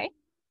 Okay.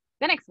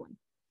 The next one,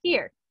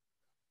 here.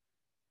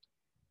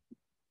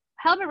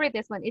 Help me read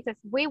this one. It says,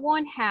 we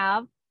won't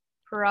have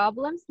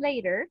problems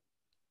later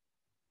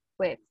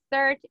with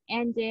search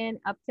engine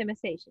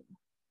optimization.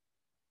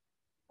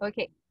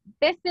 Okay,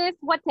 this is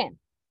what tense?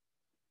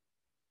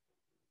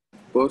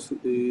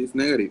 Positive is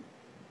negative.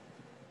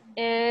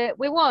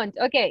 We won't.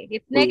 Okay,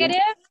 it's negative.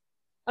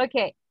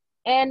 Okay,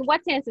 and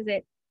what tense is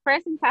it?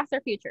 Present, past,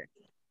 or future?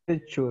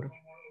 Future.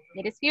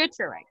 It is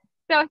future, right?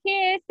 So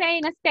he is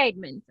saying a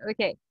statement.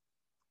 Okay,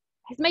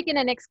 he's making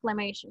an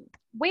exclamation.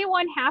 We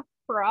won't have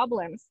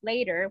problems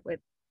later with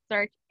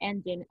search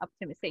engine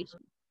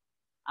optimization.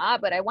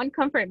 But I want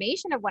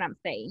confirmation of what I'm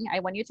saying. I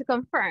want you to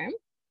confirm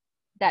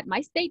that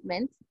my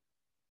statement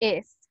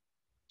is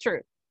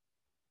true.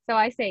 So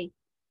I say,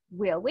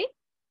 will we?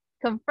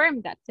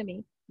 Confirm that to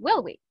me.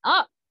 Will we?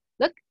 Oh,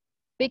 look,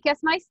 because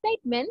my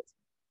statement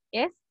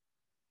is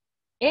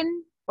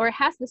in or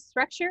has the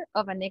structure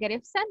of a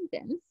negative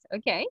sentence,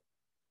 okay?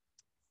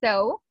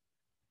 So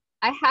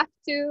I have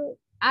to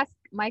ask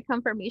my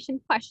confirmation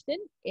question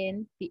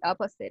in the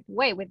opposite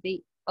way with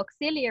the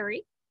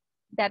auxiliary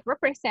that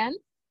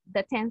represents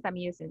the tense I'm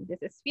using.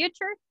 This is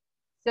future.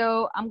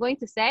 So I'm going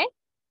to say,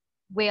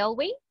 will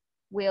we?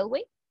 Will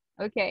we?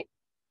 Okay.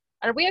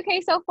 Are we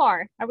okay so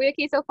far? Are we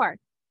okay so far?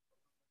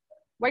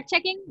 We're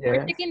checking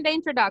the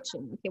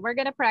introduction. Okay, we're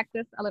gonna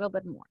practice a little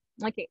bit more.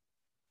 Okay,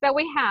 so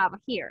we have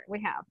here,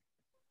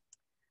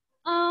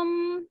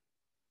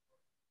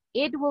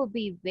 it will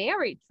be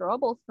very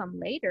troublesome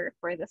later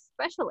for the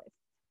specialist.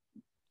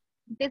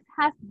 this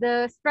has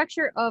the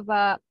structure of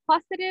a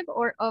positive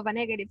or of a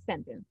negative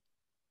sentence?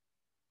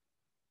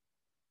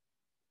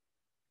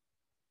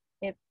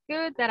 It's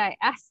good that I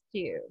asked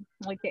you.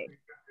 Okay.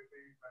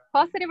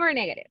 Positive or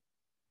negative?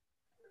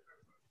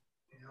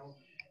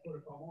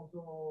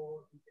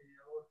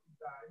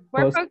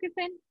 We're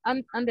focusing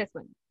on this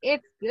one.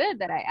 It's good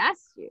that I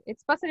asked you.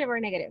 It's positive or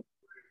negative?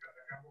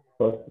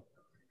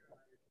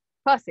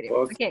 Positive.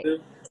 Okay.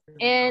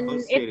 And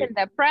it's in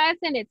the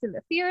present, it's in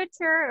the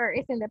future, or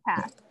it's in the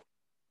past?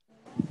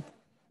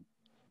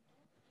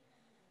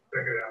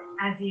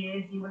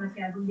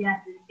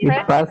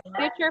 Present,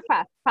 future,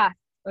 past.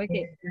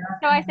 Okay.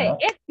 So I say,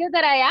 it's good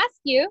that I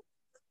asked you,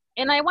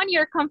 and I want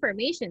your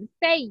confirmation.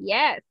 Say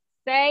yes.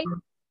 Say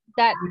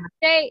that.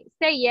 Say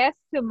yes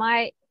to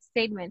my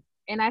statement.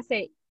 And I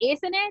say,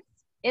 isn't it?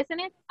 Isn't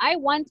it? I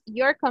want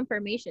your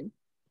confirmation.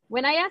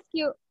 When I ask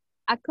you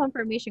a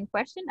confirmation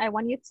question, I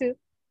want you to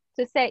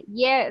say,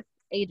 yes,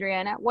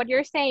 Adriana, what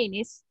you're saying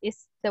is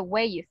the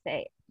way you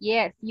say it.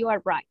 Yes, you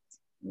are right.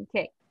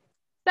 Okay.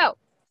 So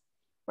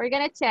we're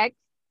going to check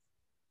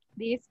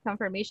these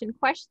confirmation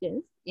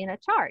questions in a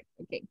chart.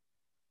 Okay.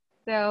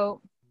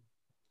 So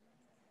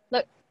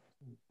look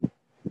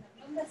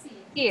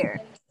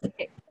here.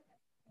 Okay.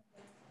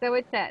 So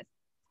it says,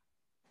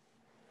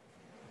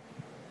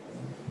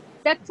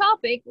 the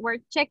topic we're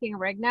checking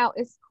right now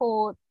is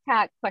called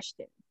tag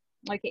question.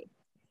 Okay.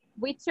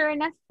 We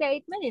turn a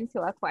statement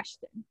into a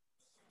question.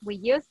 We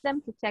use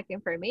them to check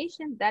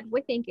information that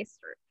we think is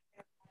true.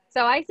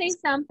 So I say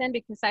something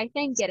because I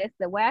think it is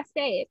the way I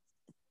say it.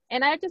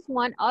 And I just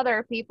want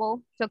other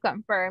people to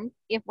confirm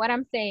if what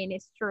I'm saying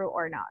is true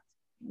or not.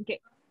 Okay.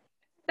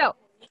 So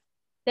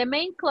the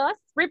main clause,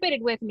 repeat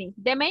it with me.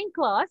 The main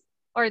clause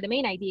or the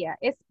main idea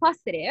is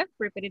positive.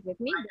 Repeat it with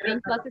me. The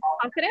main clause is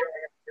positive.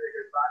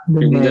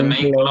 The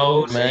main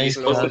clause is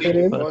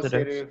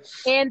positive.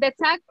 And the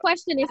tag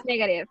question is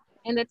negative.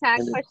 And the tag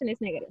question is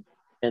negative.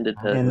 And the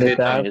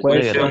tag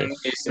question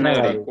is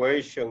negative.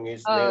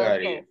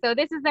 Okay, so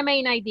this is the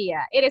main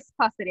idea. It is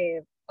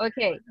positive.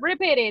 Okay,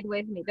 repeat it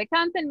with me. The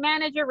content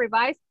manager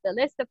revised the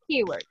list of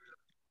keywords.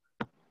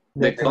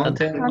 The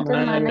content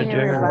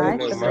manager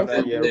revised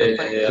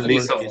the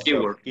list of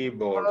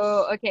keywords.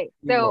 Oh, okay.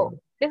 So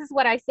this is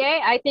what I say.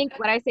 I think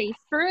what I say is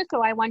true,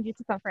 so I want you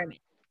to confirm it.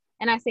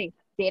 And I say,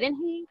 didn't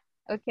he?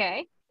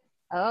 Okay.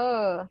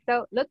 Oh,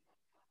 so look,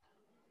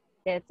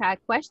 the tag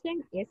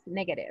question is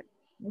negative.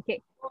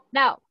 Okay.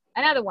 Now,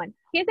 another one.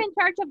 He's in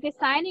charge of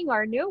designing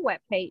our new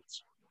web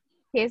page.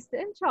 He's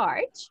in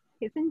charge.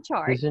 He's in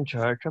charge. He's in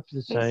charge of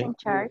designing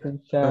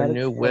our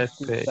new web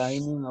page.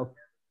 Designing of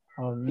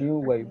our new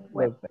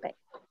web page.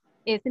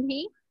 Isn't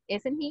he?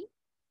 Isn't he?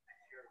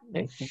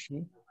 Isn't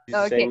he?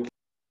 Okay.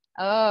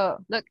 Oh,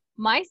 look,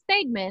 my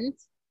statement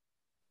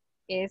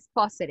is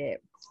positive.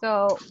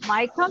 So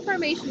my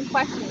confirmation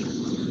question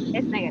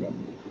is negative.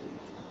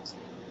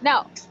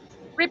 Now,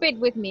 repeat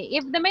with me.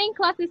 If the main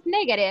clause is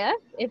negative,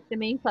 If the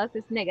main clause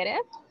is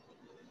negative.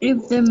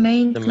 If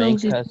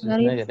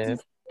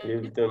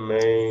the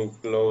main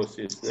clause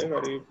is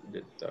negative,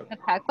 the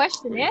tag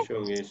question is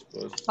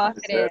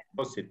positive.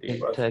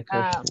 The tag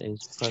question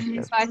is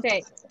positive. So I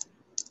say,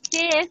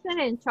 he isn't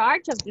in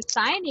charge of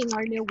designing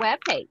our new web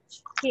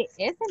page. He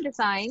isn't in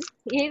charge.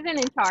 He isn't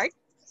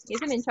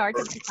in charge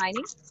of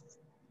designing.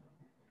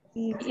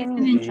 He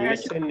isn't in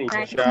charge of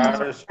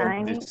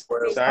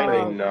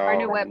designing our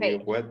new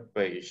web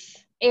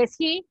page. Is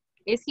he?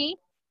 Is he?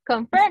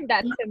 Confirm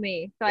that to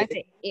me. So I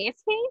say,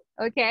 is he?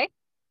 Okay.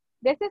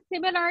 This is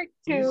similar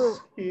to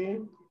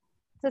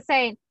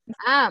saying,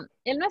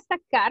 él no está a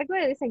cargo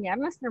de diseñar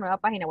nuestra nueva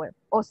página web.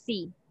 O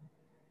sí.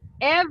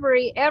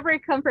 Every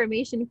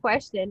confirmation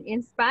question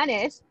in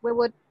Spanish, we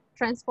would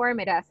transform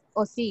it as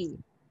o sí,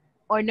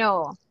 or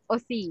no, o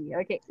sí.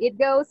 Okay. It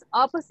goes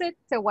opposite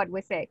to what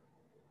we say.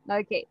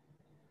 Okay.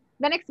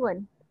 The next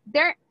one.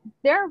 There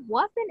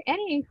wasn't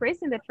any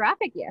increase in the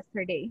traffic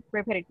yesterday.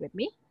 Repeat it with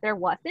me. There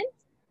wasn't.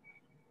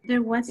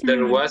 There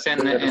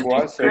wasn't an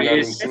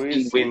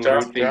increase in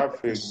traffic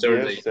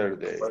yesterday.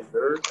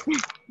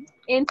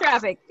 In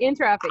traffic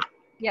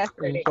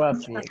yesterday.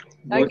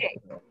 Okay.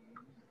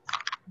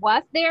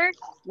 Was there?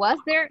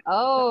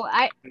 Oh,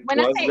 when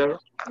I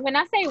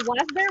say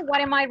was there, what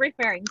am I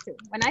referring to?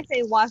 When I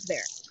say was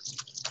there,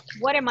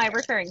 what am I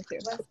referring to?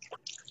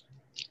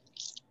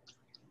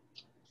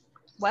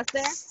 Was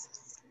there?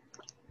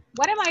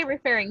 What am I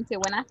referring to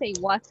when I say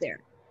was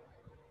there?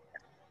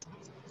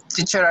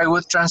 Teacher, I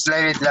would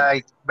translate it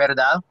like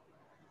verdad.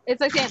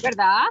 It's okay,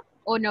 verdad,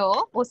 o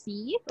no, o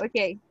sí.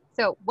 Okay,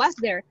 so was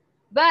there?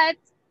 But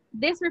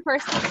this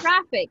refers to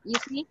traffic. You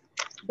see,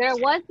 there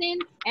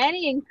wasn't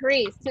any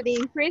increase to the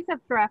increase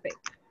of traffic.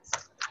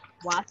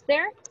 Was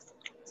there?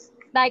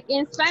 Like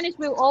in Spanish,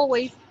 we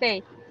always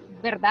say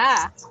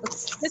verdad.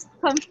 Just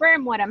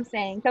confirm what I'm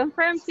saying.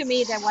 Confirm to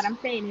me that what I'm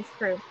saying is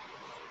true.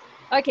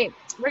 Okay,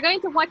 we're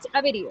going to watch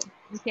a video.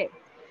 Okay,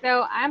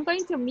 so I'm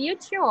going to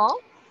mute you all.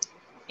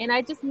 And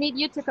I just need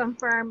you to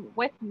confirm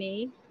with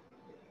me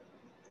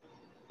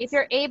if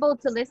you're able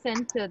to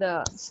listen to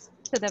the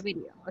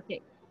video.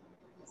 Okay,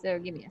 so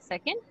give me a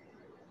second.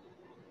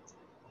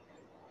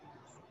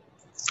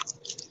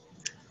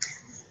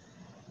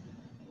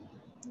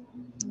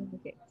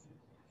 Okay.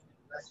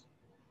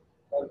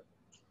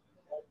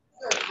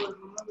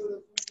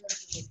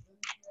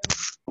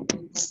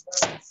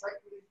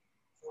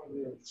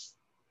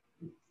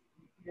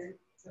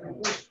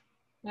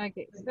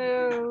 Okay,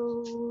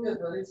 so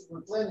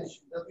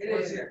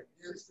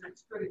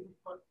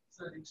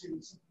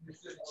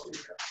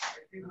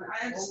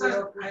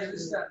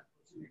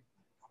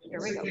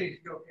here we go.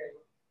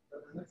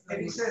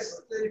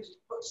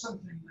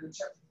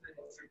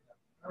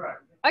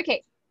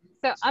 Okay,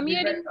 so I'm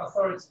muting.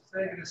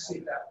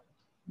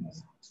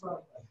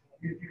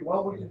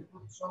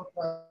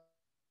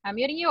 I'm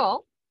muting you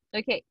all.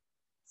 Okay,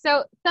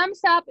 so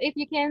thumbs up if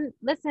you can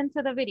listen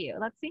to the video.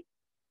 Let's see.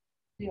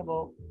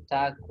 About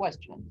tag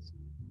questions.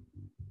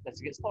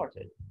 Let's get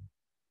started.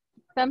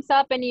 Thumbs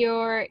up and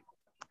your,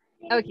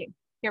 okay,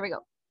 here we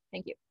go.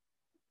 Thank you.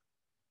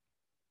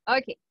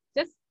 Okay,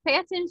 just pay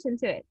attention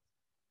to it.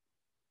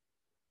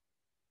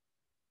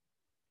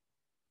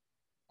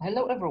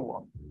 Hello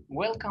everyone,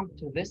 welcome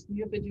to this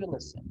new video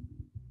lesson.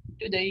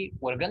 Today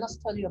we're gonna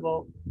study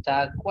about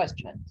tag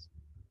questions.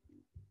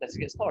 Let's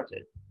get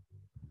started.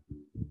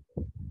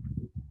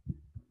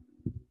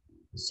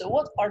 So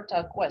what are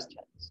tag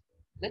questions?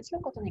 Let's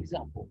look at an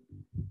example.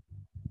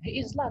 He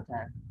is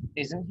Zlatan,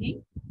 isn't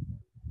he?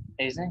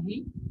 Isn't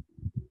he?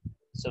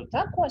 So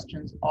tag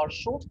questions are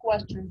short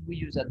questions we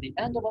use at the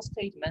end of a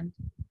statement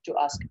to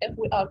ask if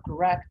we are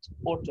correct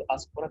or to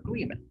ask for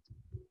agreement.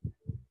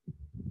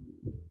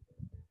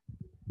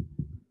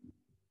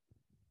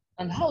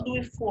 And how do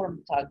we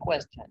form tag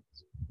questions?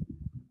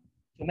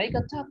 To make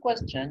a tag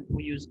question,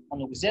 we use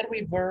an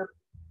auxiliary verb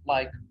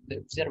like the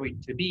auxiliary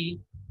to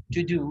be,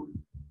 to do,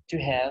 to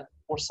have,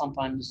 or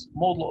sometimes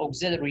modal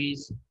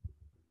auxiliaries,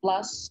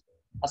 plus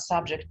a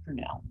subject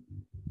pronoun.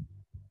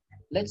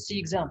 Let's see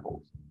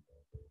examples.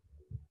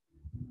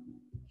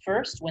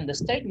 First, when the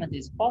statement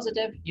is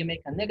positive, you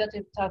make a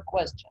negative tag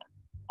question.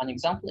 An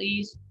example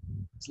is,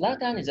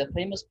 Zlatan is a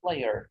famous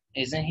player,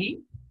 isn't he?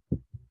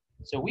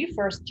 So we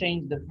first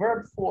change the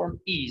verb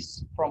form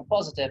is from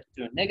positive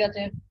to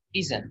negative,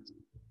 isn't.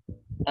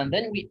 And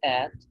then we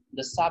add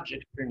the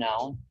subject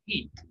pronoun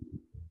he.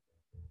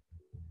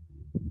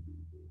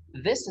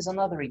 This is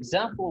another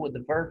example with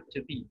the verb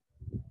to be.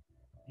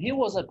 He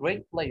was a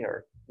great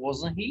player,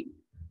 wasn't he?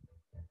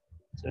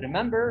 So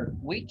remember,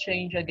 we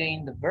change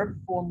again the verb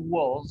form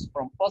was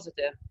from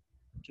positive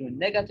to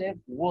negative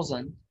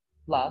wasn't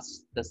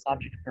plus the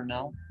subject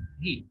pronoun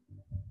he.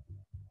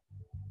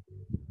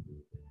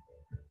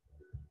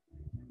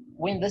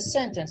 When the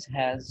sentence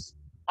has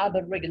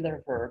other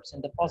regular verbs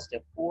in the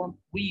positive form,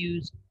 we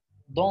use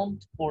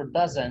don't or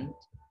doesn't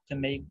to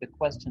make the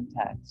question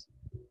tags.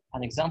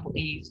 An example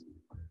is,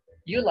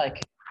 you like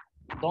it,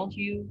 don't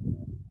you?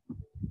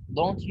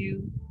 Don't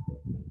you?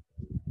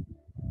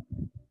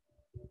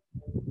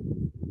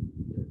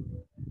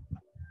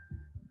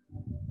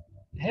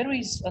 Here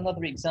is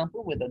another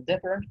example with a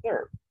different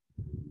verb.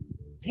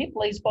 He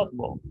plays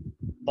football,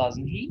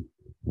 doesn't he?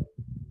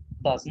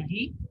 Doesn't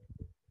he?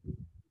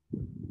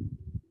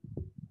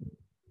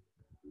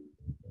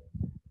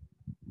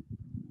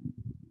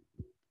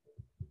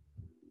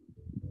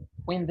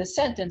 When the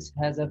sentence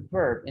has a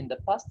verb in the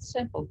past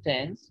simple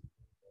tense,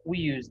 we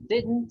use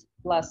didn't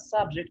plus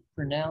subject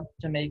pronoun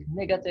to make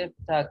negative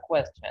tag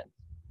questions.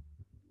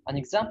 An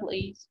example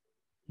is,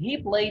 he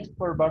played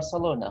for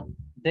Barcelona,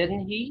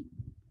 didn't he?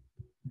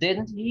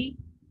 Didn't he?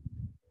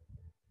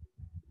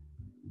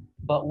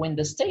 But when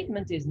the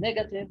statement is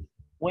negative,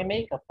 we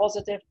make a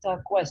positive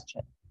tag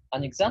question.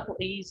 An example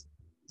is,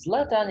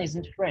 Zlatan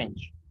isn't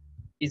French,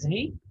 is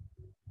he?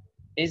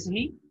 Is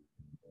he?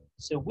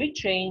 So we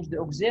change the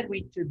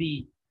auxiliary to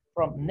be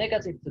from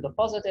negative to the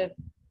positive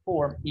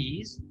form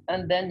is,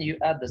 and then you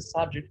add the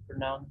subject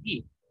pronoun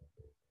he.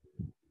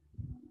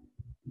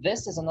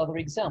 This is another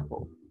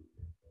example.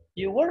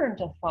 You weren't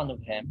a fan of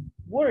him,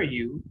 were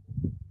you?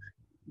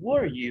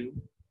 Were you?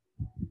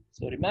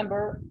 So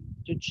remember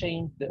to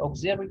change the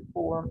auxiliary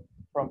form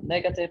from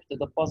negative to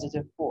the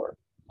positive form,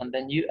 and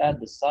then you add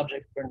the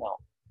subject pronoun.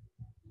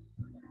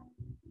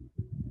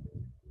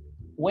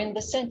 When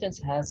the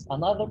sentence has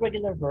another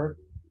regular verb,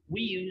 we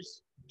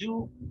use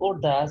do or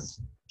does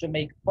to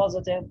make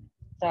positive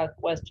tag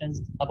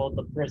questions about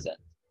the present.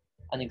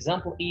 An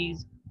example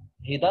is,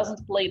 he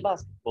doesn't play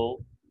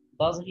basketball,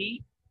 does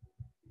he?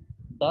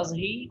 Does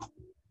he?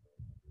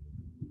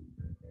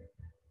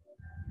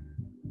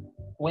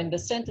 When the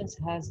sentence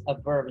has a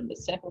verb in the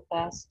simple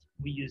past,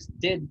 we use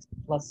did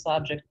plus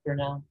subject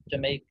pronoun to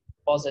make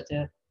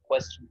positive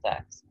question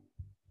tags.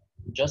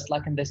 Just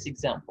like in this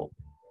example.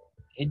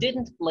 He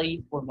didn't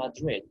play for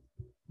Madrid,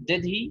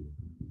 did he?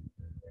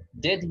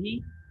 Did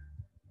he?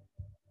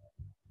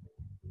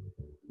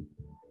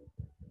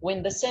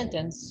 When the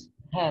sentence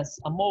has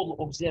a modal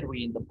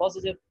auxiliary in the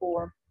positive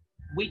form,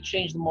 we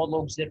change the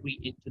modal auxiliary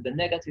into the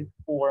negative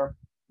form,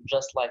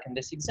 just like in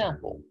this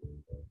example.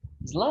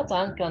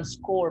 Zlatan can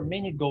score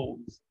many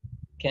goals,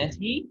 can't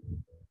he?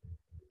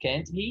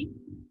 Can't he?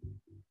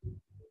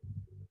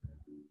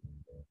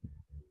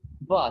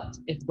 But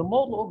if the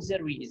modal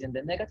auxiliary is in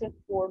the negative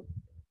form,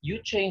 You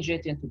change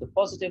it into the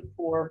positive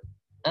form,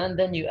 and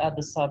then you add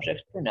the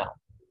subject pronoun,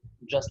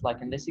 just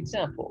like in this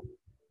example.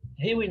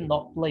 He will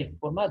not play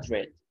for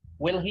Madrid.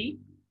 Will he?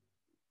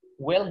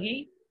 Will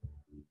he?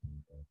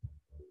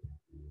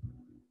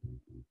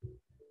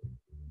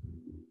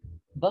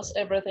 That's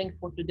everything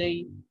for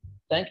today.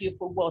 Thank you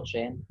for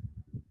watching.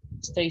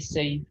 Stay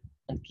safe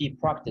and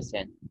keep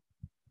practicing.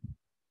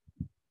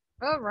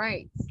 All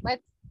right,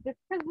 let's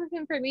discuss this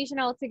information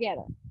all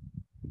together.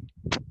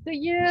 Do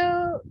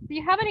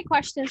you have any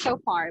questions so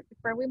far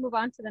before we move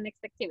on to the next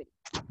activity?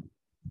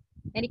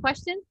 Any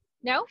questions?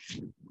 No?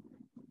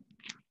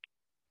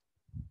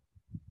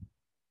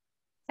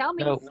 Tell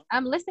me. No.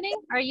 I'm listening.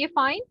 Are you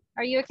fine?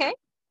 Are you okay?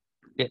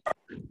 Yeah.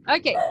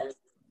 Okay.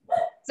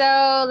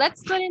 So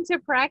let's put into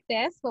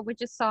practice what we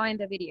just saw in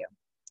the video.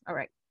 All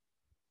right.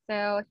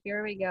 So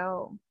here we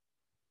go.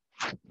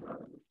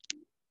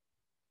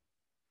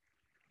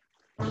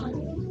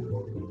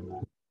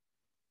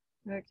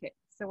 Okay,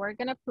 so we're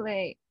gonna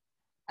play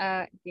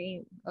a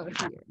game over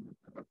here.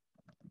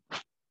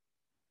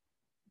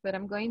 But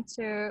I'm going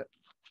to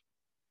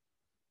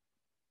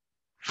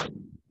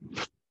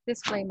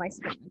display my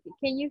screen.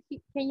 Okay.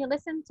 Can you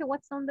listen to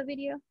what's on the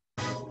video?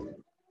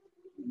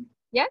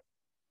 Yes?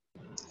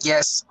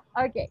 Yes.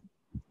 Okay,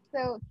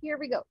 so here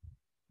we go.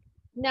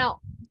 Now,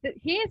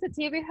 he is a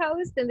TV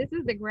host and this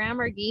is the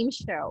grammar game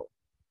show.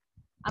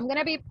 I'm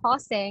gonna be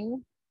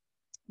pausing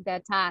the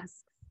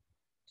tasks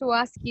to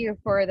ask you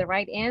for the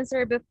right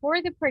answer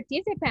before the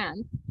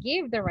participants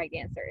give the right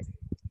answers.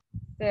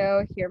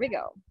 So here we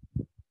go.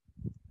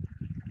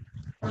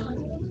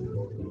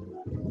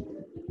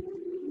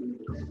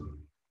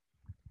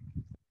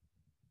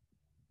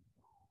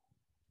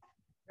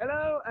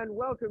 Hello and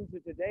welcome to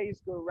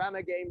today's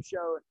Grammar Game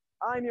Show.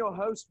 I'm your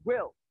host,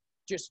 Will.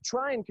 Just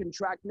try and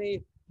contract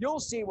me, you'll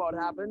see what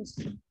happens.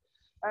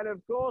 And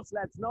of course,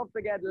 let's not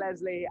forget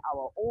Leslie,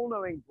 our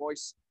all-knowing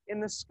voice in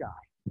the sky.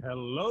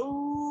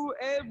 Hello,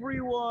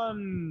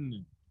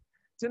 everyone.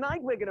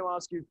 Tonight, we're going to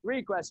ask you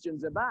 3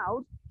 questions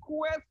about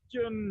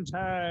Question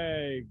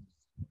tags.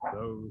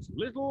 Those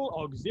little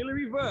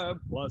auxiliary verb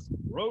plus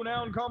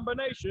pronoun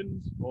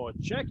combinations for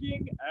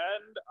checking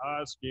and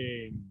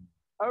asking.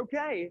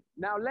 Okay,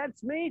 now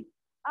let's meet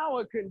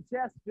our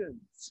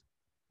contestants.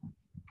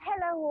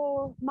 Hello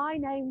all, my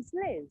name's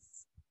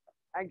Liz.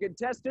 And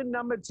contestant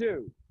number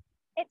 2.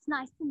 It's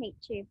nice to meet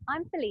you.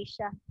 I'm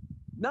Felicia.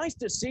 Nice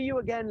to see you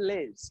again,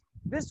 Liz.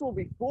 This will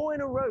be 4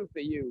 in a row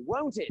for you,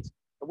 won't it?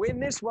 Win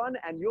this one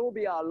and you'll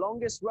be our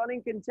longest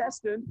running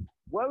contestant,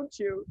 won't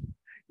you?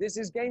 This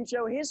is game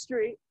show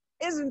history,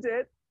 isn't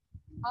it?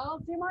 I'll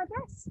do my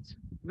best.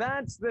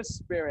 That's the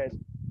spirit.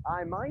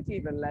 I might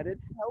even let it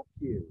help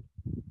you.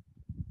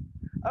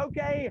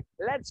 Okay,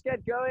 let's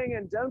get going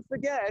and don't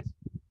forget,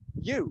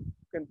 you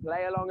can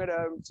play along at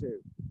home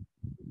too.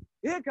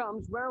 Here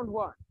comes round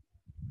 1.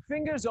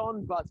 Fingers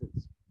on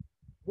buttons.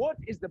 What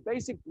is the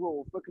basic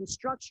rule for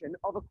construction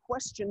of a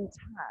question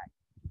tag?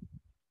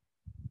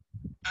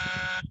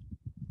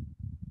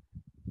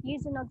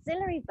 Use an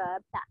auxiliary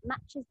verb that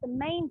matches the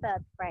main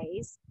verb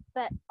phrase,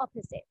 but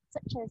opposite,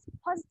 such as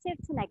positive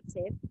to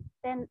negative,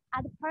 then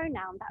add a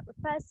pronoun that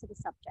refers to the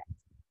subject.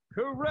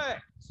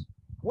 Correct.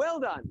 Well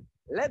done.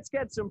 Let's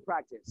get some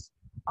practice.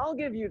 I'll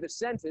give you the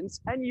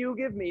sentence and you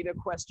give me the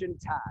question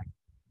tag.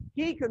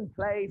 He can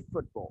play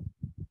football.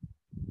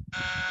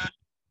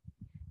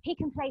 He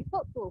can play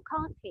football,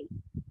 can't he?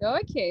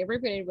 Okay,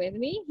 repeat it with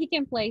me. He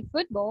can play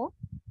football.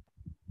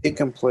 He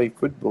can play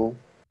football.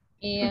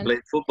 And play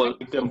football.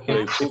 He can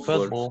play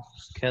football.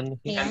 Can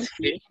he?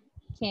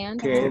 Can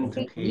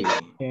he?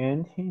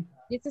 Can he?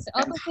 This is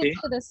opposite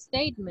to the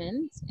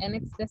statement, and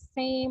it's the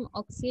same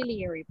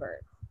auxiliary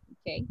verb.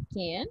 Okay,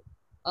 can,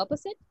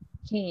 opposite,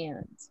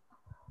 can't.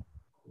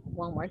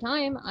 One more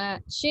time.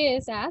 She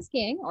is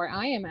asking, or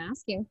I am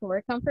asking for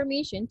a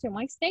confirmation to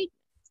my statement.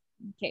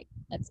 Okay,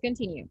 let's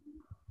continue.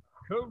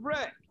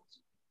 Correct.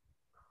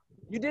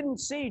 You didn't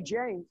see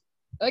James.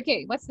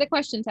 Okay, what's the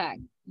question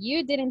tag?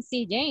 You didn't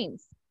see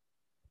James.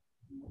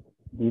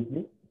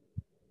 Deeply.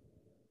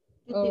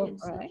 Oh,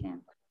 right.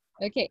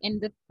 Okay,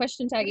 and the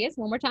question tag is,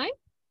 one more time.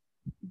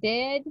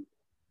 Did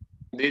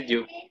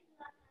you?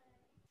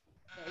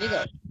 There you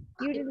go.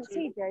 You didn't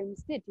see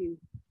James, did you?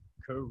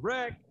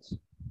 Correct.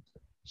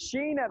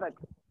 She never.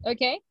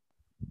 Okay.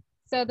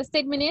 So the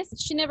statement is,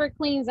 she never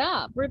cleans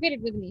up. Repeat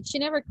it with me. She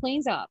never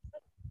cleans up.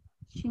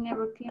 She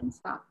never cleans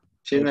up.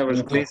 She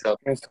never cleans up.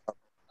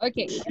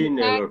 Okay. She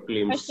never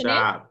cleans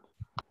up.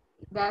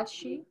 Does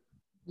she?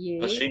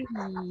 Yeah. Does she?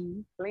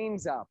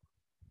 Cleans up.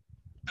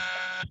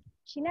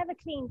 She never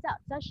cleans up,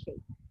 does she?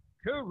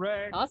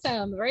 Correct.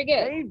 Awesome. Very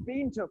good. They've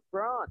been to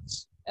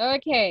France.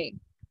 Okay.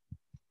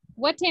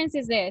 What tense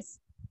is this?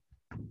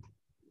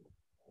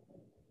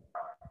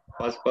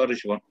 Past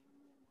participle.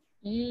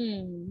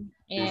 And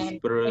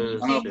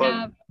Present. when you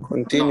have,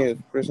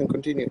 Continued. Present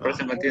continued.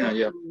 Present continuous,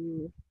 yeah.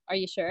 are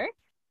you sure?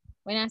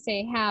 When I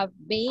say have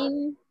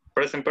been,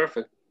 Present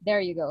perfect. there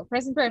you go.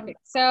 Present perfect.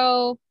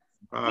 So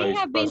we It's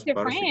have been past to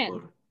participle.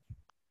 France.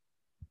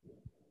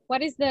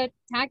 What is the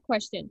tag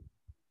question?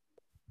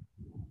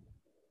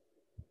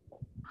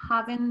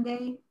 Haven't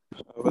they?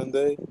 Haven't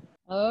they?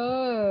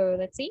 Oh,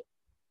 let's see.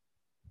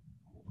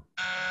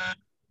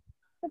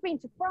 They've been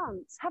to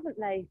France, haven't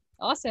they?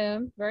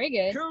 Awesome. Very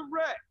good.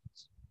 Correct.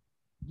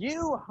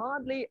 You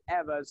hardly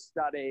ever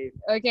study.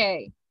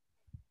 Okay.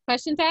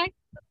 Question tag?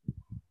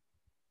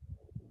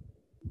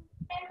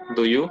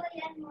 Do you?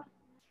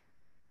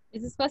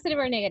 Is this positive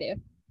or negative?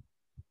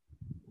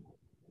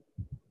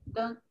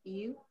 Don't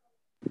you?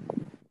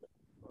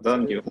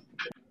 Don't you?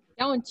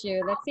 Don't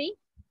you? Let's see.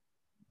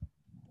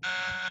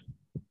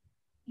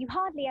 You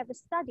hardly ever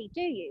study,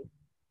 do you?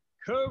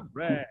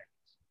 Correct.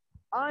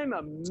 I'm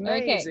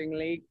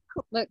amazingly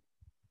cool. Look,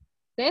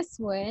 this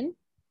one,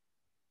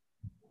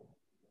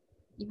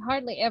 you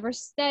hardly ever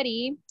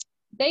study.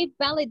 They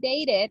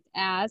validate it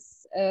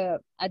as a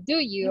do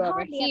you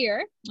over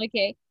here,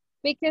 okay?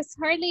 Because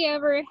hardly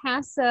ever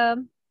has a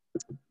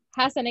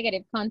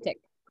negative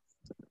context.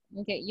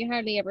 Okay, you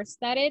hardly ever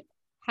studied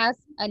has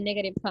a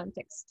negative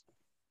context.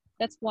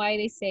 That's why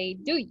they say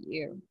do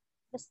you.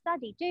 The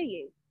study, do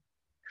you?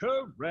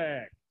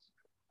 Correct.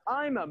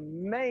 I'm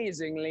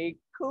amazingly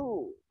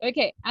cool.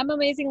 Okay, I'm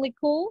amazingly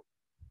cool.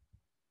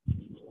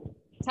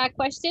 Tag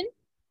question.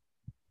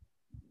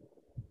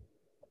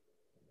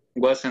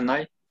 Wasn't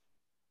I?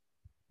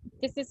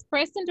 This is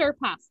present or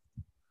past?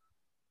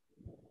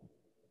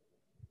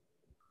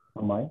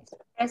 Am I?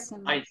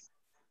 Present. I.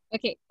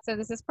 Okay, so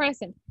this is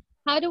present.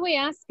 How do we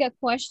ask a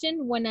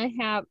question when I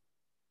have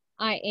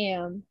I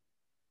am?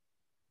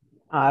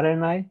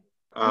 Aren't I?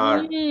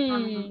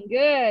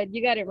 Good,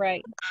 you got it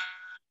right.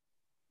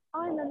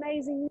 I'm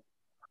amazingly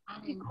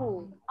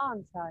cool,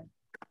 aren't I?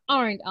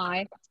 Aren't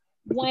I?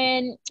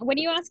 When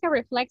you ask a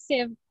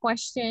reflexive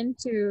question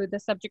to the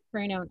subject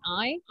pronoun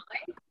I,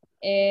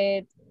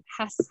 it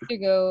has to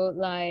go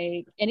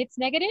like, and it's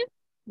negative,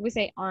 we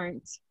say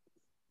aren't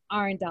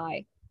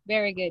I?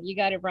 Very good, you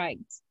got it right.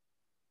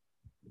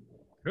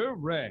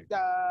 Correct.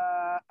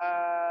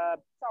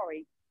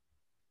 Sorry.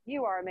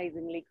 You are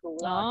amazingly cool.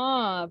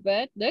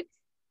 But look,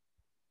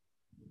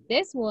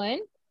 this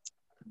one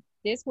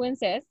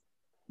says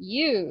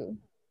you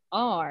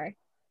are.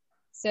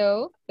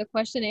 So the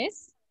question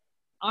is,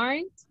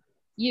 aren't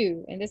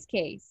you in this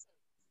case?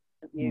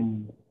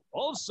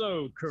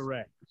 Also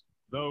correct,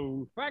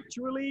 though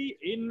factually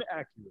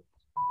inaccurate.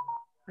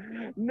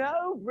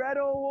 No bread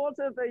or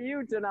water for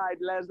you tonight,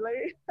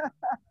 Leslie.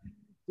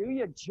 Do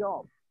your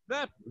job.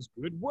 That was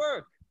good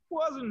work,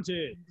 wasn't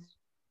it?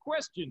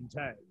 Question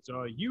tags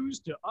are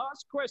used to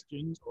ask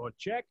questions or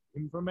check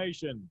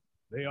information.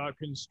 They are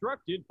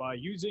constructed by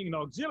using an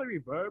auxiliary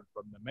verb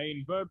from the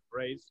main verb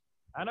phrase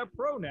and a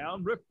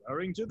pronoun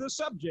referring to the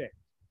subject.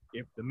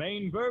 If the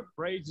main verb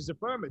phrase is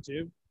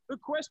affirmative, the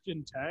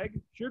question tag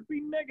should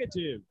be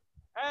negative,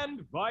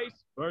 and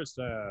vice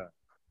versa.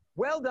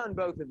 Well done,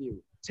 both of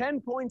you.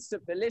 10 points to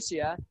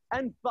Felicia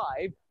and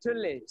 5 to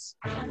Liz.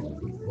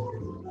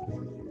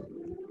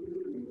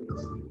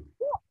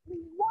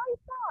 Why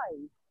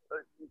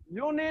 5?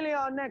 You're nearly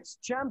our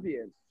next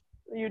champion.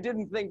 You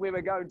didn't think we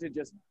were going to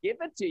just give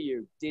it to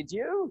you, did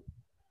you?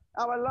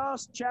 Our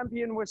last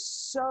champion was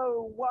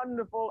so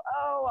wonderful.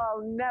 Oh,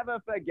 I'll never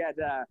forget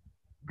her.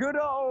 Good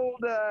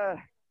old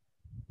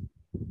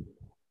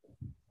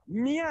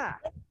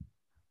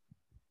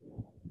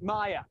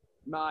Maya.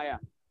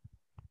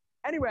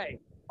 Anyway,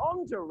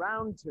 on to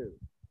round 2.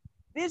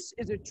 This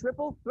is a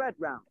triple threat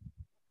round.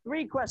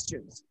 3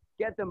 questions.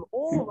 Get them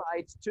all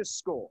right to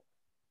score.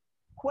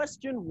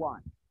 Question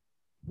 1.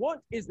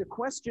 What is the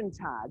question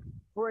tag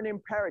for an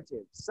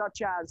imperative,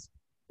 such as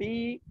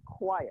be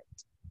quiet?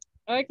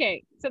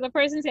 Okay, so the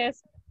person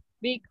says,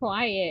 be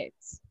quiet.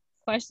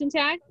 Question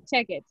tag,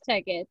 check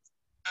it.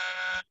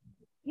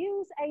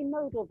 Use a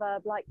modal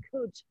verb like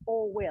could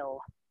or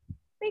will.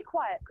 Be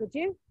quiet, could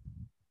you?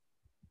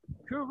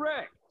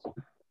 Correct.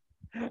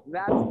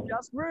 That's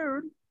just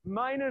rude.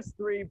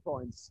 -3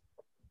 points.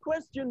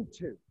 Question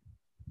 2.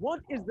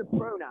 What is the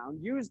pronoun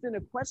used in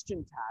a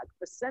question tag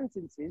for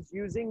sentences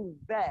using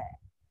there,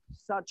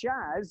 such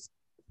as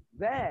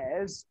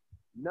there's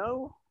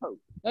no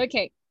hope?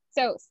 Okay,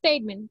 so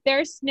statement,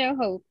 there's no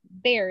hope.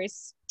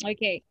 There's,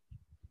 okay.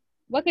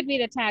 What could be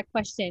the tag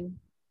question?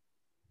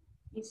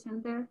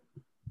 Isn't there?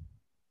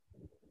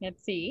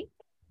 Let's see.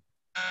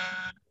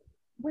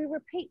 We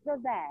repeat the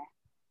there.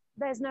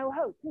 There's no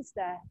hope, is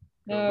there?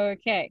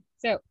 Okay,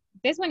 so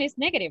this one is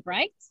negative,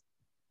 right?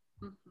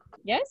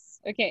 Yes?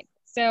 Okay,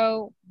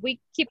 so we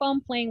keep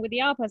on playing with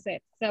the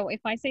opposite. So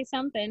if I say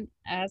something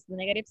as the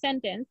negative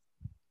sentence,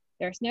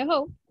 there's no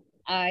hope,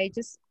 I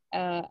just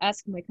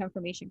ask my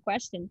confirmation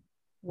question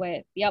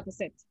with the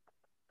opposite.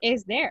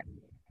 Is there?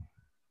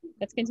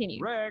 Let's continue.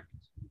 Correct.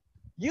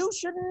 You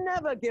should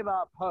never give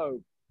up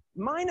hope.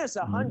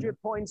 -100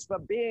 points for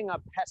being a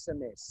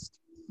pessimist.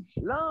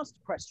 Last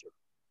question.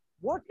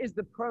 What is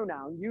the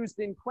pronoun used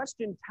in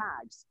question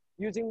tags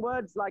using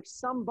words like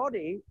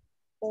somebody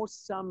or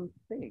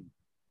something?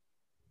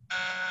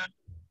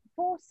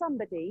 For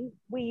somebody,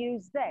 we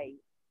use they.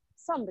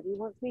 Somebody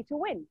wants me to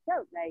win,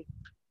 don't they?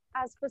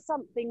 As for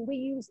something, we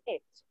use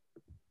it.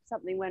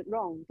 Something went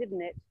wrong,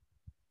 didn't it?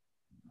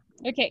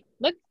 Okay,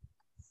 look,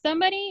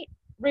 somebody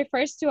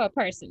refers to a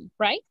person,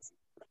 right?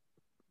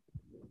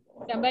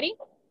 Somebody?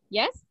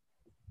 Yes?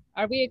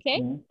 Are we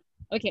okay?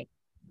 Okay.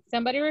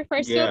 Somebody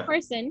refers to a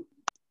person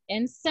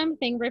and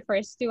something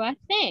refers to a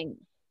thing.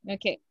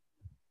 Okay.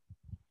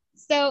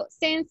 So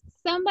since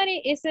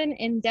somebody is an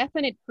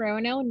indefinite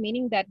pronoun,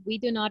 meaning that we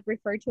do not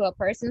refer to a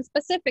person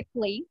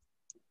specifically,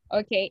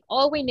 okay,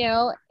 all we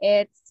know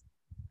it's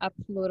a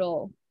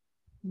plural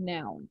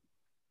noun.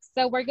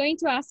 So we're going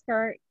to ask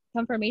our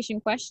confirmation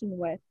question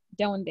with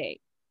don't they.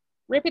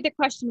 Repeat the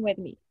question with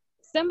me.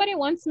 Somebody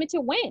wants me to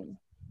win,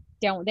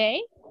 don't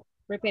they?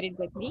 Repeat it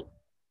with me.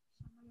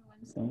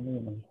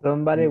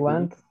 Somebody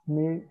wants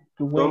me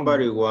to win.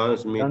 Somebody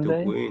wants me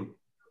to win.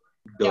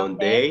 Don't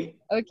they?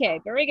 Okay,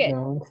 very good.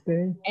 Don't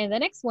they? And the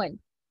next one.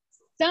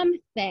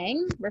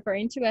 Something,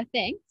 referring to a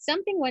thing,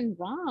 something went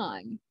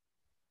wrong.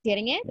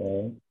 Getting it?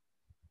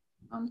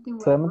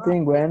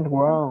 Something went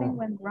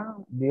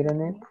wrong.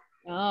 Didn't it?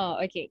 Oh,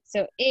 okay.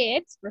 So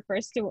it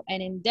refers to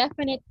an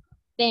indefinite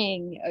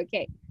thing.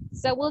 Okay.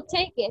 So we'll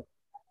take it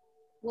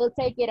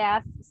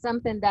as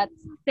something that's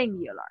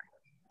singular.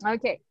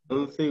 Okay.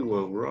 Something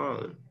went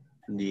wrong.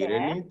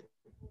 Didn't it?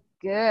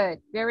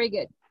 Good. Very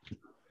good.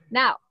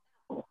 Now,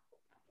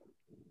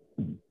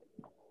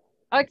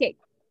 okay.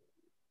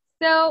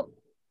 So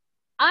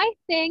I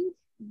think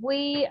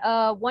we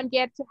won't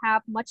get to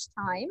have much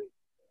time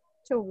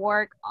to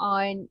work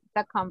on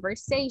the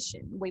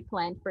conversation we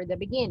planned for the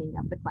beginning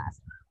of the class.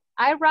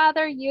 I'd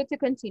rather you to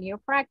continue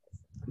practice.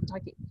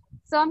 Okay.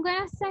 So I'm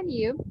gonna send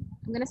you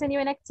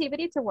an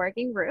activity to work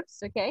in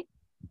groups, okay?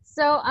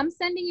 So I'm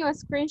sending you a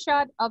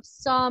screenshot of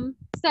some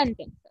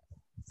sentences,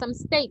 some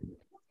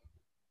statements.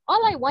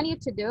 All I want you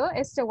to do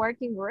is to work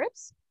in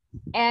groups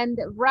and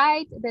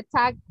write the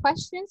tag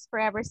questions for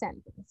every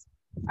sentence.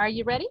 Are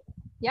you ready?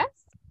 Yes?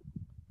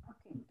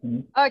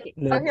 Okay,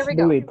 so here we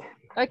go.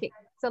 Okay,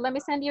 so let me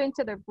send you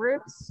into the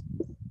groups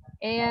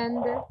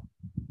and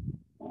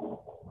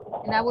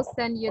I will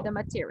send you the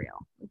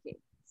material. Okay,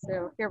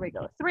 so here we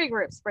go. 3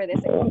 groups for this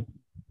exam.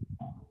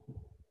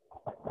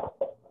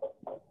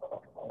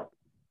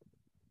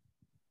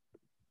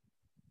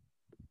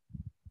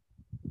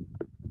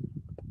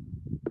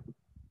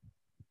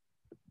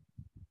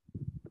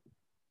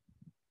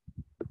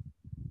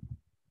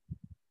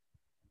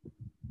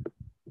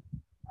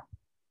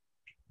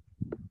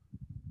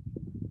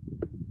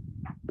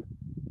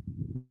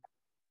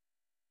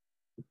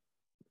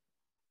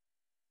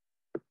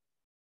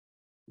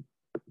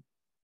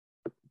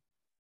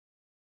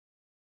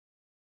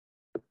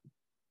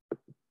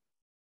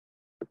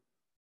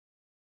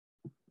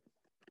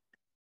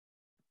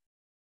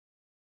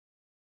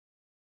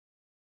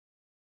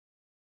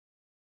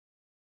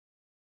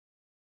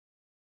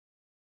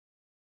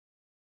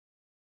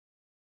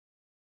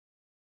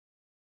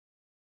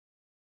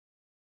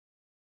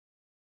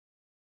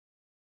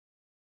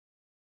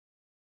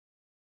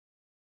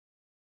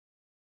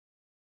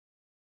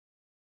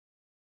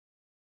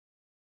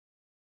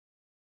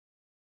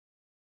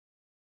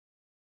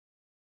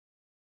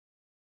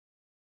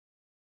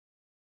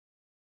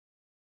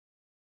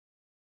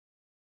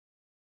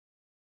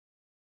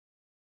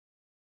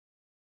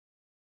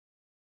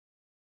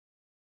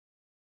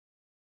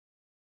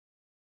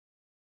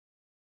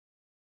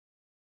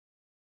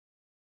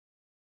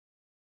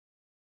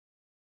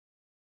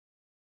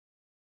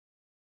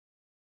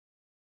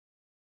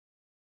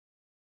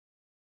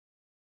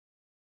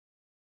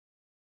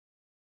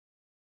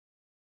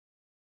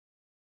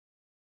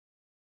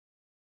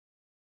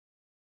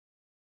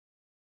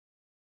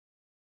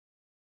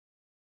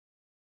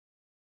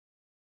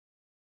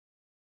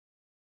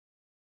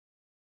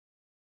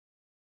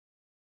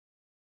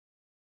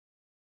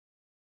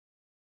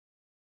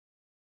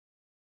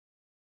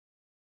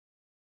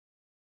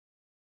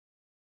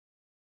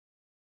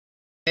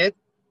 It?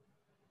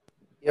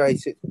 Yeah, I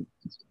see.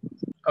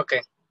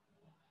 Okay.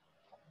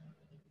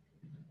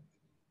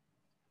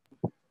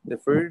 The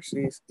first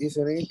is,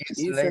 isn't it?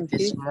 He's late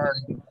this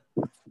morning.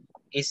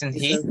 Isn't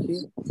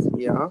he?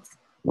 Yeah.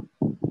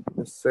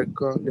 The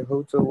second, the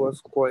hotel was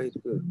quite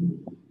good.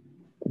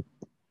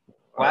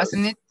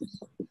 Wasn't it?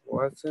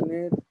 Wasn't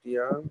it?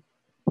 Yeah.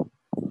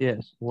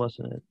 Yes,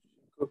 wasn't it?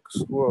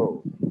 Cooks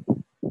well.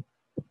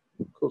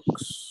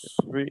 Cooks.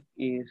 3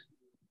 is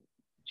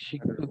she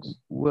cooks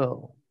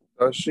well.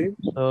 Does she?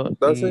 So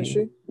Doesn't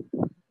she?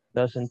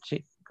 Doesn't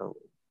she? Go.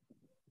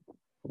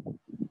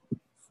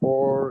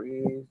 4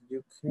 is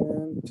you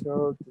can't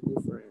tell the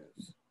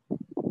difference.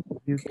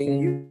 Can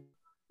you?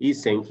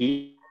 Isn't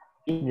he?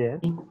 Yes.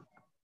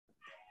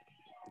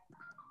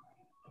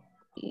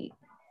 He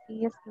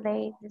is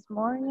late this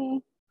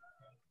morning,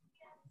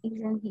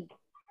 isn't he?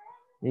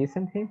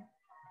 Isn't he?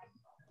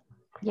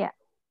 Yeah.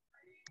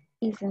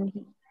 Isn't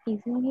he?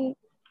 Isn't he?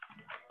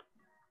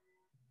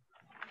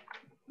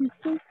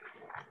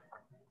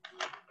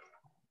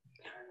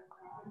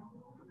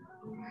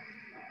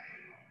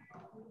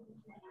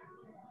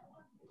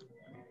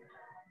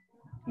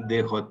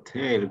 The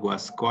hotel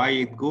was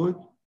quite good.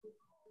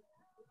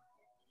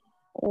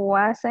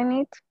 Wasn't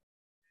it?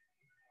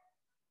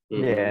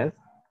 Yes.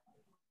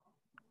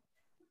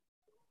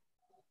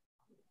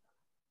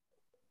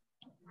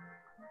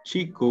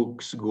 She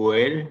cooks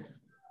well,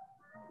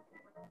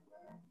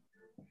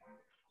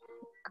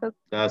 Cook.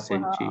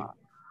 doesn't she?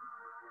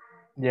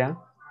 Yeah.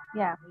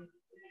 Yeah.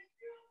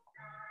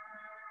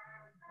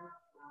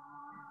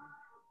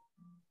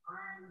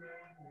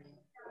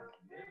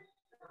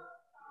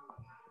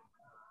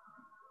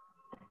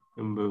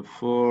 Number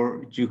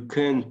 4, you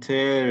can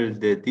tell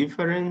the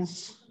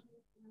difference.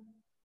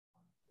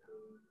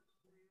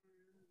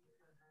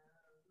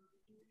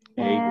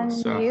 Hey, Can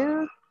what's up?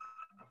 you?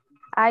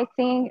 I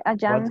think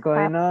Jan. What's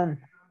going on?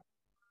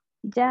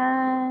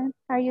 Jan,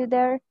 are you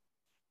there?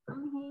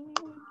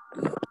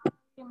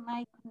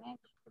 My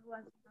connection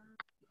was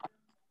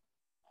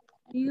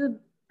you.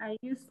 Are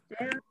you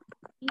there?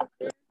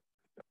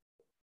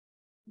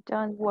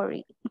 Don't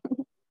worry.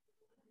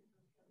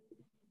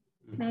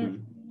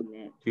 Mhm.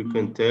 You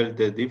can tell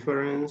the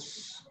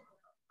difference.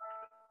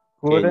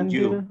 Can Couldn't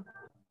you? you?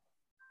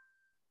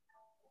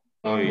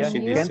 Oh, is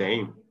Can it the you?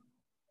 same?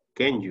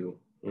 Can you?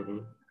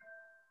 Mhm.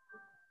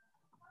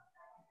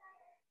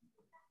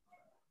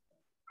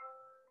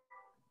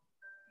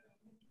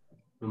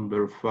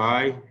 Number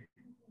 5,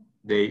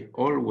 they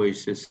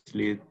always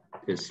sleep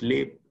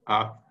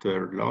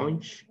after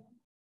lunch.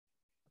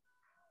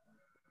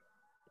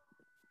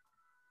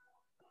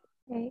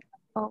 Okay.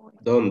 Oh,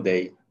 Don't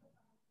they?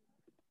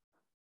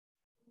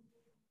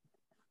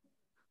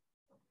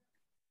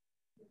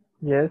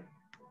 Yes.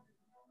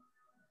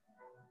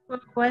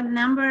 What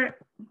number?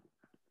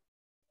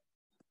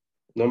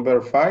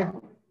 Number 5,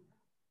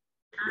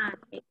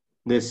 Okay.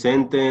 the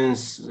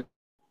sentence.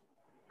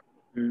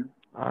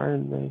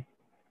 Aren't they?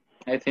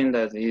 I think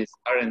that is,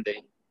 aren't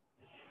they?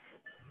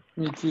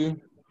 Me too.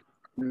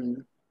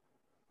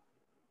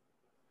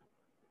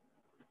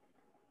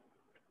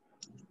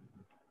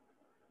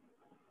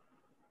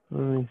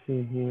 Let me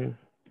see here.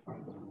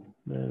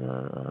 There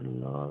are a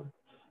lot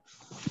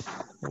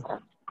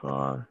of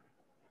cars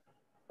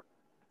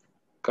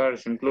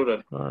Cars in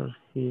plural.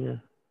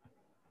 here.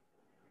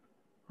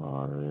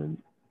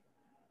 Aren't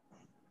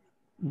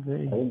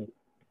they?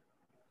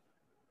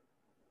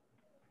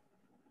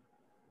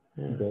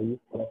 Yeah.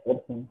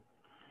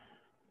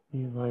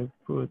 If I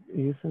put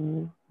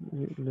isn't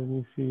it, let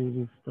me see if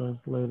it's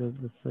translated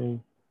the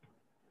same.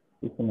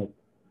 Isn't it?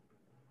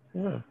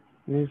 Yeah,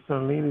 it's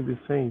translated the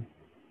same.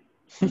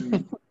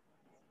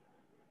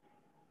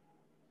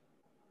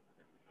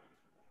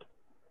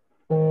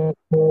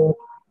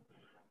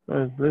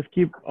 Let's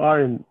keep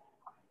aren't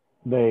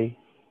they?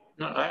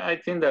 No, I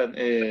think that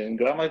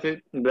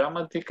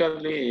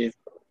grammatically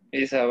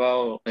is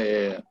about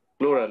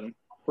plural.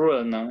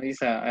 Plural now.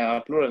 It's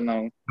a plural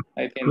now.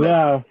 I think that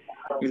Yeah,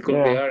 it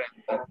could be aren't.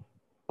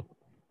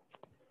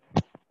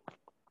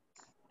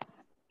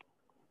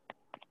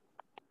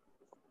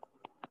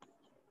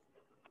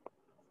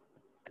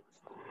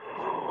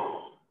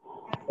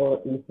 Or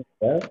isn't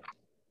there?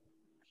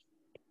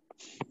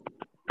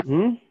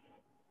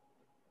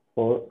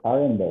 Or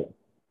aren't they?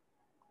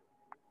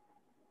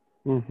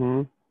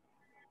 Mm-hmm.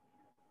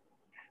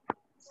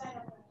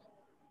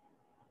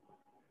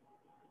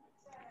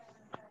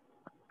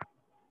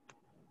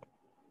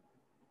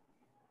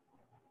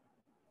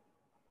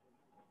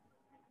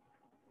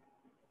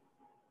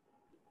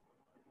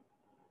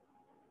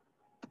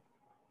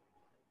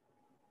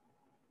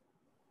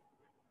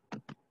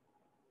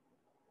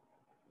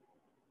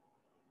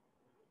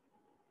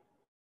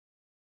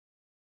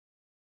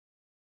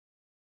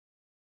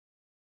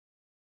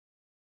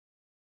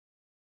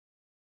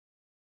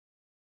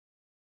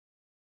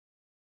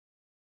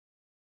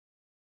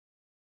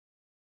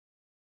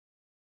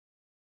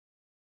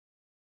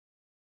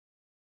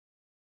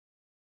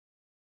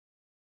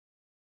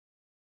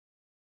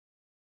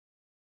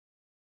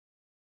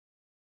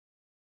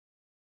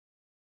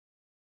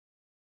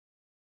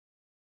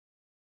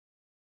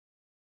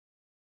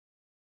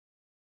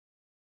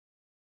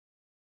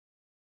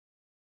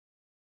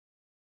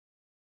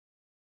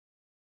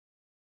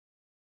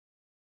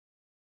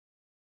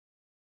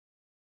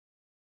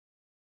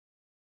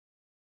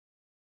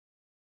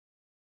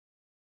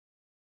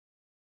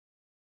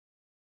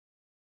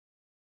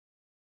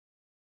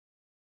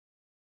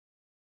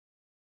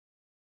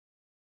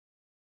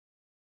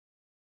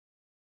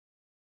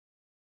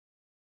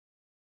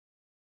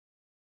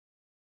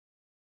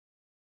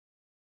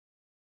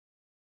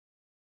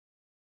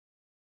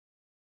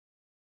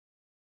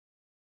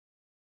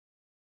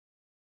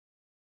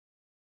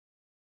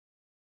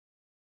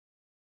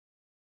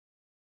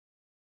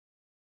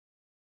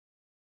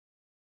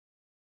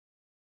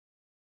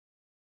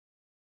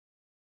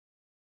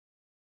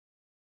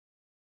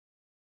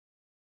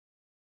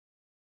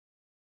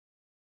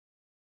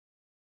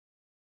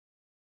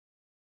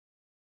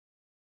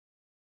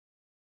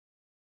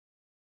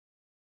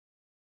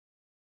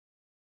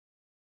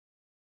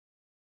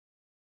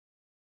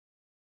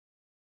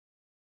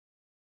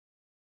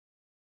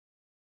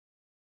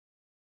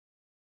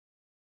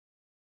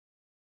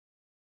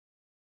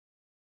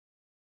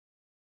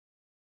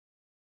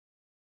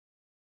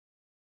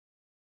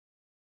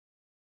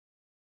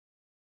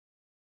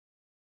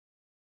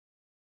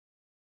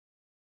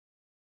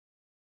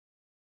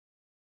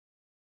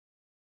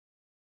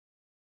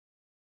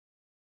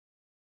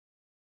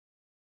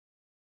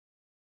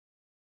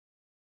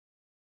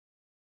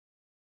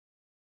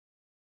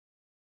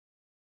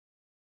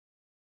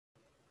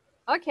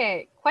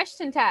 Okay,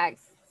 question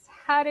tags.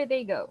 How did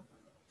they go?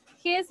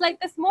 He is like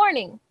this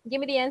morning. Give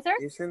me the answer.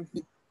 Isn't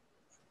he?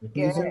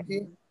 Good. Isn't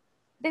he?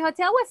 The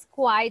hotel was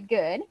quite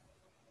good.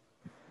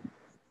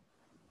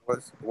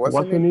 Wasn't it?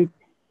 Wasn't it?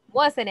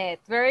 Wasn't it?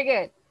 Very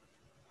good.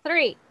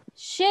 3.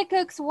 She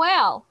cooks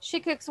well. She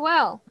cooks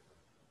well.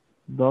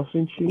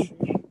 Doesn't she?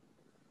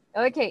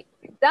 Okay.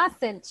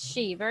 Doesn't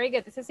she? Very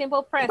good. This is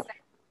simple present.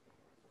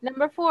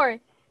 Number 4.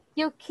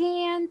 You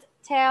can't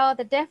tell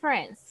the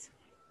difference.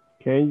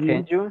 Can you?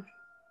 Can you?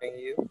 Can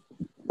you?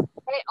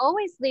 They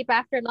always sleep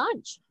after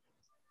lunch.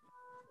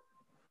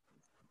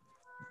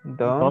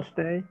 Don't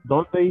they?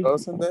 Don't they?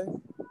 Doesn't they?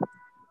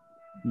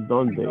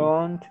 Don't they?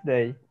 Don't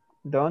they?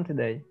 Don't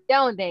they?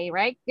 Don't they,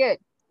 right? Good.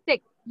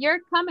 6. You're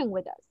coming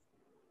with us.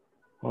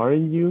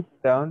 Aren't you?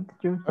 Don't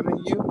you?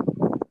 Aren't you?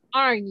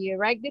 Aren't you,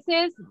 right? This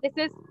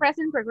is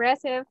present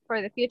progressive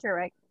for the future,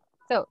 right?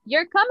 So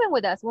you're coming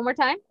with us. One more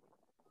time.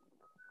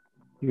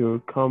 You're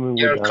coming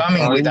You're with us.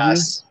 coming with Aren't you?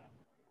 us.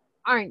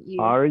 Aren't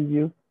you? Aren't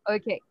you?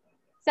 Okay.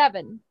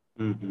 7.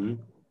 Mm-hmm.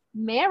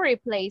 Mary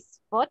plays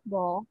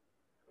football.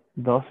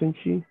 Doesn't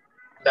she?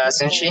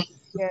 Doesn't she?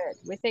 Good.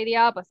 We say the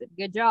opposite.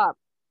 Good job.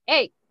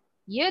 8.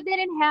 You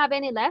didn't have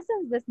any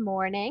lessons this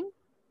morning.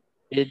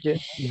 Did you?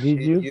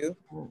 Did you? You?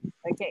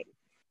 Okay.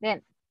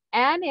 Then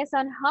Anne is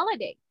on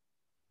holiday.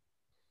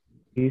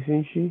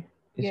 Isn't she?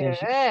 Isn't Good.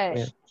 she?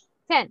 Yeah.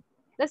 10.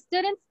 The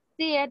students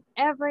see it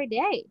every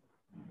day.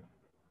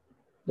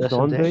 Doesn't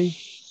Don't they?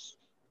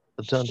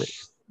 they? Don't they?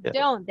 Yeah.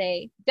 Don't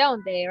they?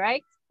 Don't they,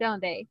 right?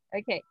 Don't they?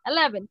 Okay.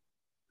 11.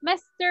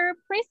 Mr.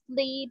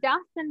 Priestley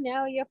doesn't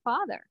know your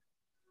father.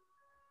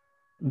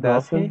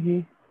 Does Doesn't he?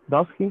 he?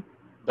 Does he?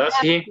 Does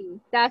he?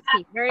 Does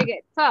he? Very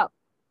good. 12.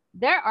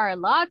 There are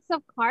lots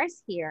of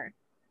cars here.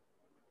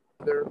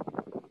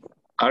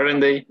 Aren't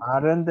they?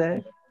 Aren't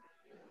they?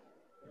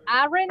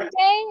 Aren't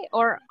they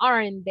or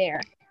aren't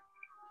there?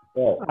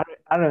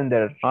 Aren't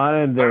there?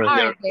 Aren't there?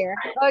 Aren't there?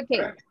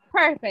 Okay.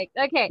 Perfect.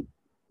 Okay.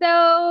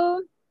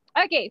 So,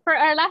 okay, for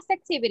our last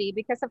activity,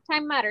 because of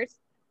time matters,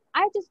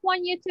 I just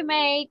want you to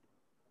make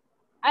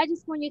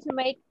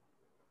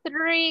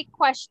 3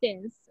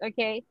 questions,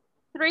 okay?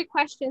 3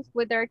 questions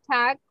with their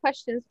tag,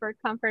 questions for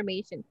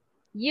confirmation.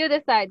 You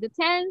decide the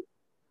tense,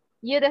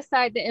 you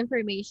decide the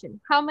information.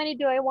 How many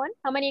do I want?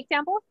 How many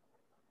examples?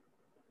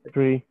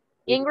 3.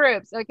 In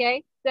groups,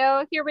 okay?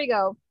 So here we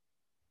go.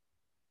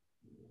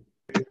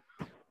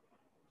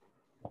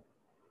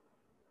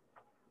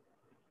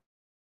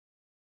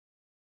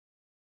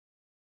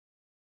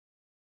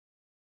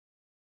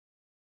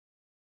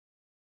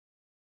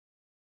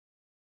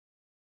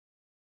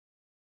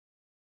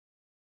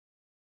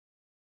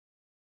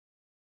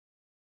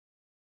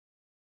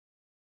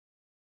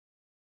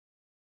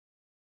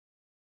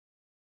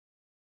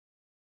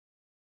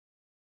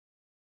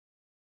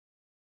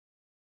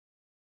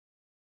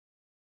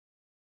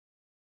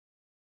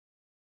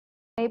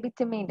 Maybe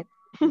 2 minutes.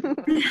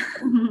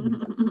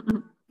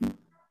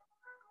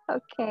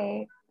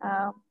 Okay.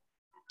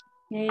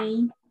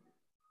 Okay.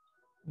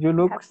 You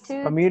look Have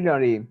to-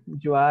 familiar.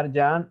 You are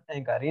Jan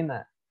and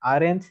Karina,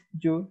 aren't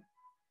you?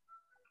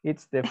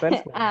 It's the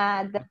first one.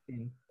 I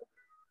think.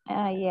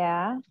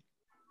 Yeah,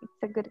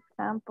 it's a good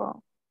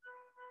example.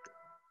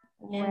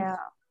 Yes. Well,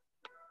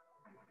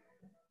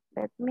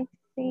 let me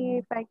see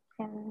if I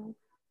can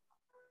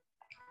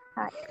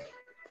type.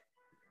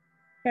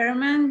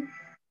 Herman,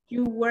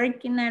 you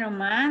work in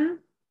Aroman?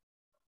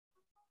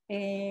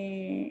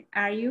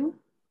 Are you?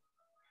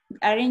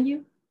 Aren't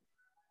you?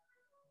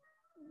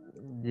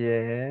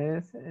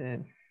 Yes.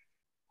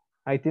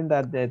 I think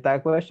that the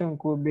tag question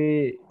could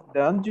be,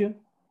 don't you?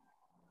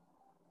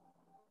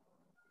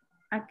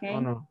 Okay.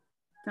 Or no?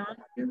 Don't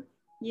you?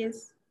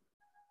 Yes.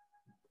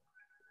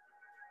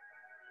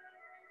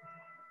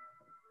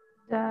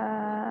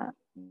 The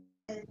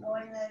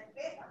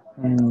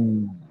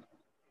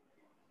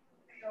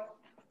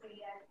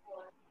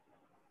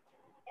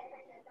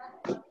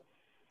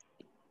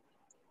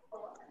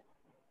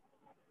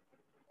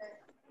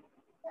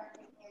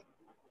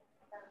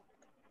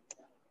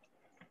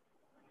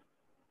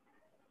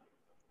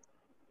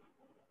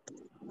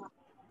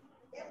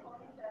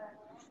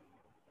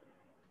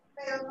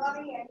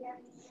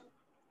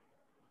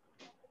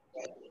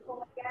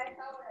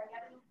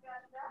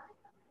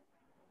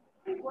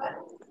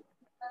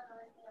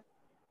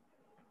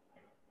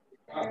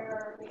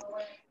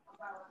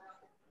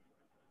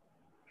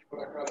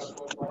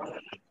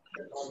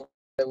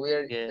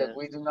Yeah. That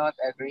we do not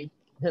agree.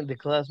 The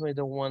classmate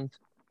don't want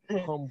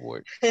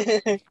homework.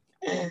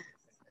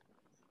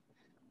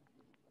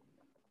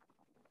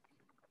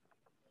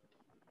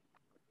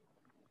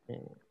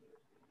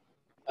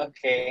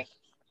 Okay.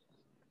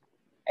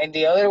 And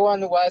the other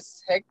one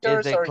was If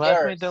Hector's the or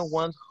classmate yours? don't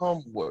want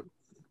homework,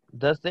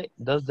 does they?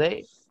 Does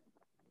they?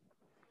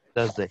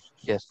 Does they?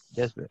 Yes.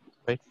 Yes,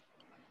 right?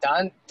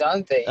 Don't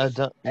they?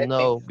 Don't, I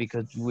no, think.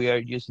 because we are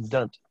using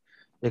don't.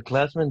 The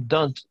classmate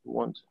don't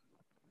want.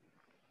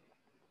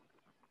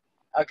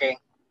 Okay.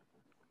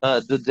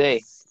 Do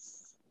they?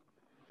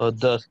 Or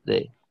does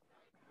they?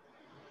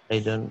 I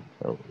don't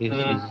know if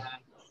she's.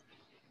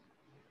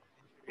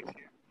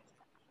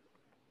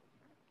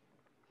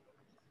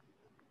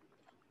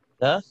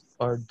 Does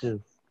or do?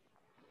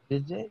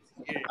 Did they?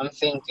 I'm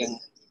thinking.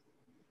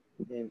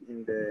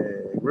 In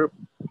the group.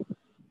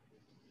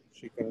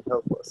 She can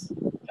help us.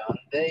 Don't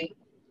they?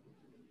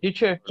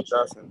 Teacher, Or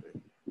doesn't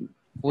it?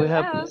 we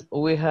have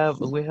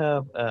Hello. we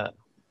have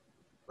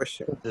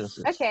Question.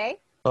 sentences. Okay.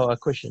 Oh, a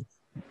question.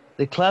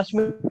 The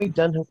classmate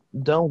done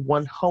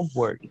one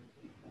homework.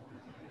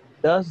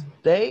 Does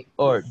they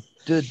or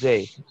do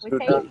they?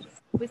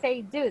 We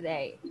say do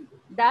they.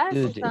 Does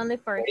Do is they? only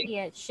for he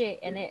and she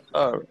and it.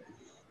 Oh,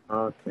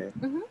 Okay.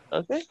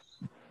 okay.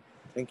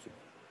 Thank you.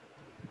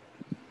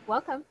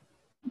 Welcome.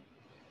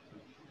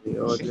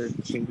 The other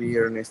can be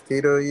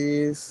Ernestito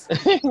is.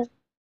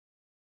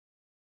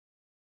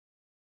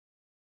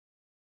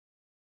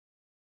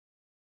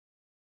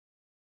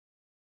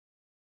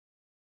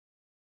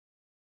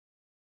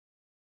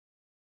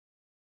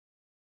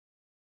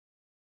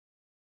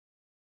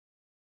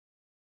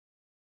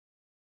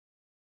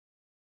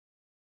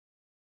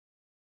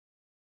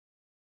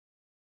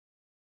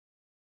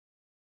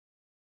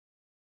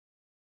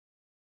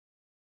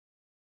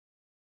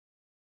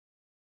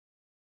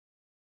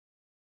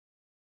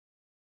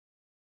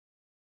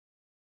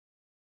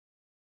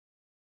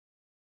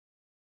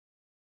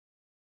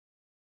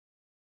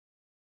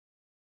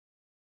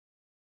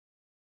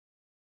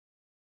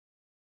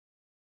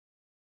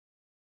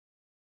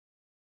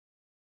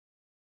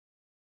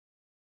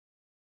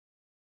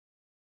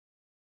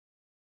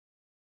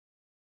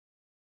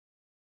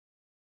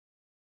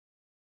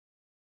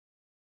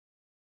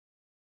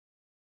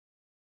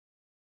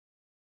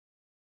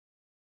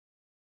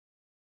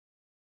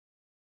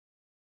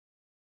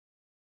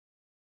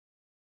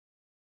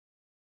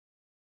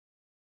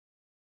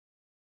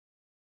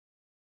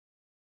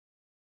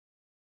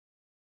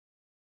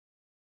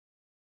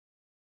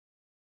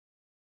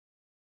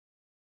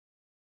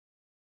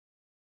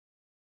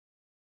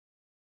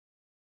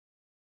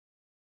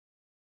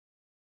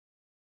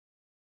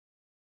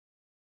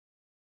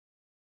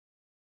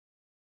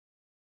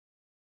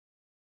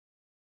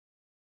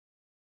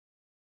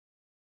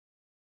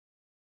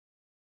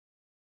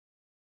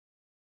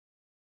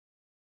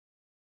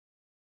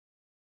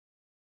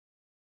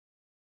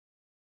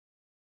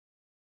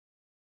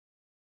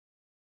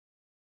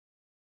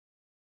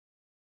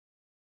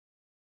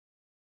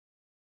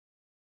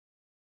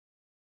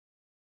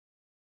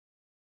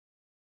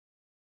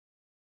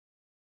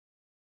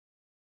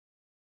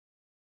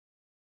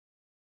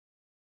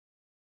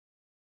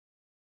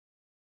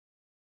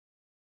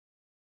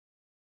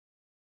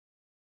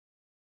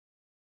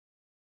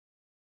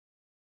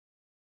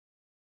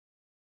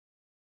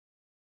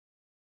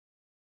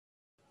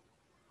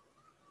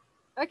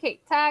 Okay,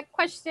 tag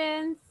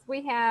questions.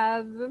 We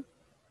have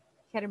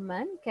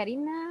Herman,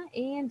 Karina,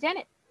 and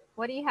Janet.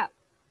 What do you have?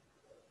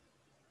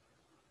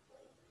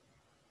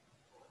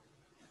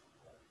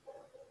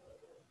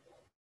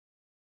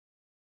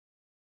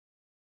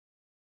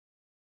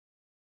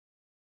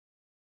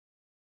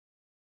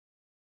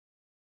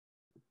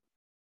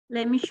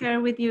 Let me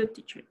share with you,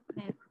 teacher.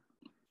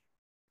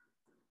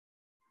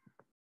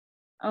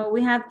 Oh,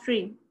 we have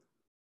 3.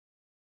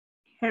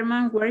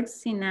 Herman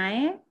works in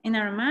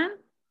Arman,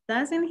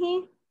 doesn't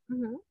he?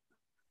 Mm-hmm.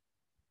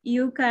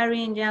 You,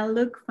 Carrie, and Jan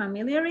look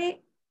familiar,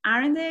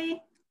 aren't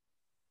they?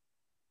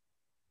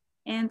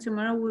 And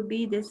tomorrow will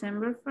be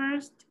December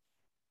 1st.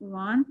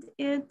 Want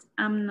it?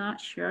 I'm not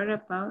sure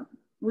about.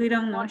 We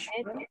don't know.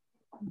 Sure.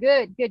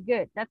 Good, good,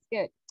 good. That's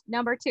good.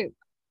 Number 2.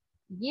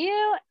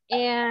 You,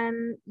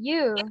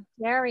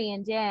 Gary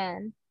and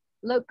Jan,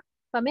 look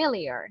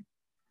familiar.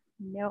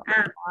 No,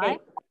 okay.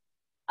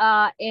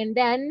 and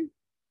then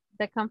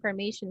the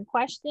confirmation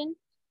question.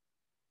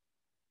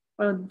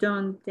 Or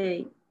don't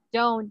they?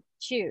 Don't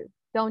you?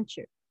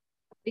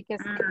 Because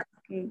okay.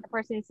 the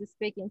person is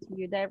speaking to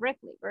you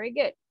directly. Very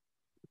good.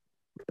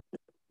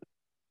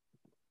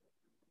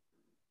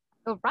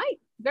 All right.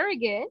 Very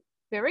good.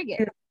 Very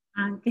good.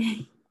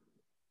 Okay.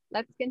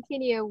 Let's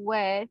continue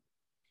with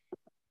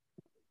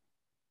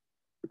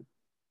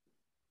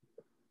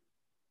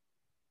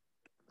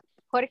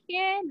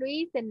Jorge,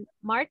 Luis, and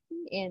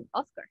Martin, and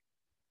Oscar.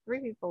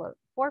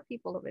 4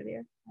 people over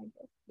there, I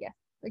guess. Yes.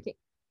 Okay.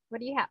 What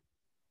do you have?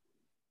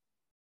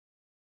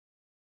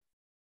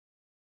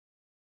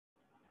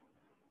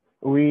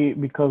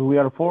 Because we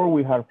are 4,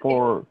 we have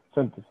 4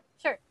 sentences.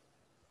 Sure.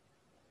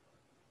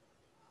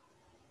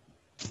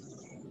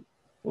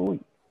 Uy.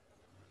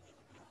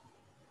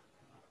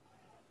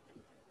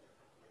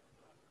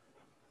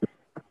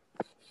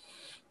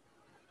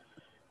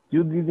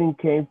 You didn't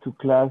came to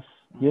class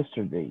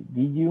yesterday,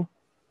 did you?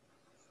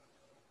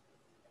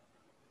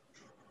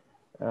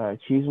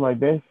 She's my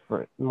best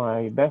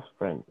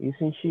friend,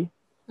 isn't she?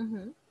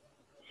 Mm-hmm.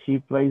 She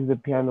plays the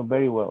piano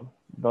very well,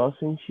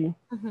 doesn't she?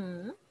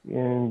 Mm-hmm.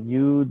 And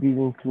you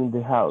didn't clean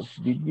the house,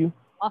 did you?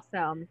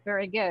 Awesome.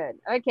 Very good.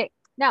 Okay.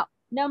 Now,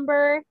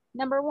 number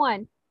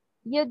 1.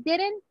 You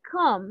didn't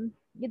come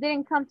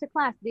to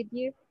class, did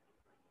you?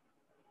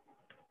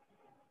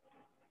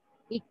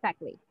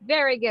 Exactly.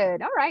 Very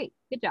good. All right.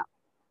 Good job.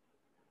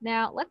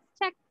 Now, let's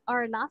check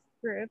our last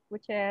group,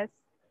 which is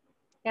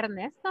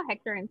Ernesto,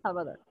 Hector, and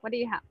Salvador. What do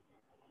you have?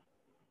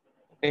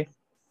 Okay.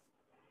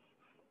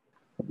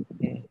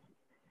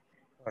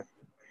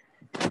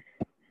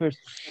 First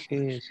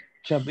is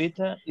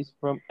Chavita is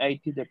from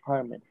IT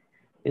department,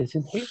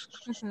 isn't he?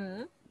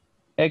 Mm-hmm.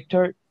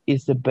 Hector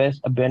is the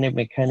best avionic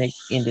mechanic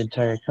in the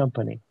entire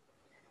company,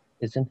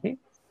 isn't he?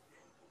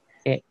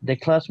 The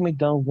classmates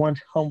don't want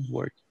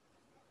homework.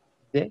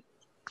 They?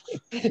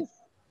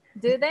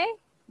 Do they?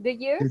 Do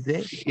you? Do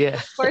they? Yeah.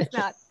 Of course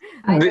not.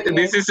 I know you.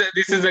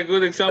 This is a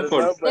good example.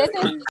 No, but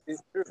This is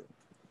it's true.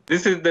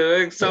 This is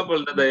the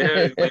example that I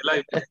heard in my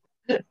life.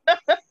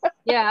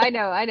 Yeah, I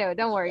know.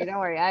 Don't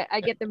worry.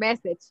 I get the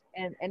message,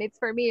 and it's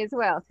for me as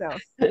well. So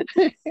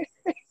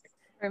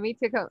for me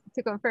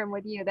to confirm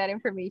with you that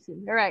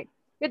information. All right,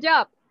 good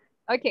job.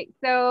 Okay,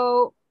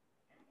 so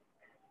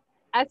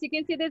as you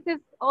can see, this is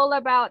all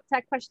about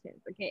tech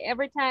questions. Okay,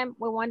 every time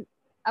we want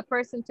a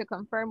person to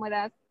confirm with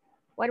us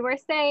what we're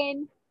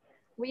saying,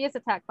 we use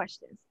attack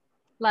questions.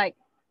 Like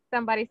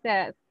somebody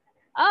says,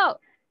 "Oh,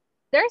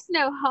 there's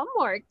no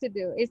homework to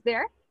do, is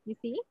there?" You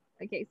see?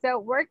 Okay, so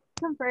we're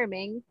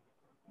confirming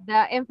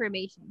the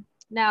information.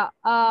 Now,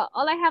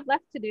 all I have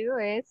left to do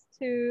is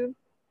to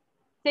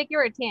take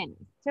your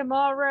attendance.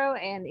 Tomorrow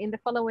and in the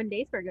following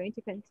days, we're going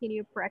to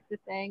continue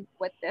practicing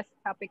with this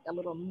topic a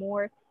little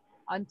more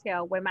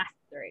until we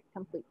master it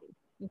completely.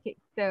 Okay,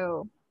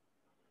 so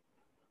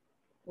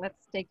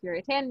let's take your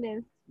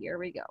attendance. Here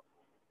we go.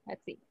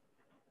 Let's see.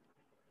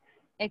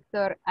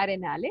 Hector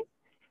Arenales.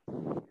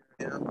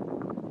 Yeah.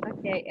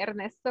 Okay,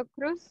 Ernesto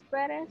Cruz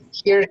Perez.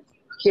 Here,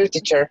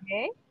 teacher.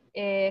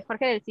 Okay.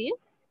 Jorge del Cid.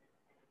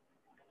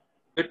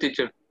 Good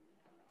teacher.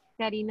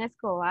 Karina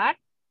Escobar.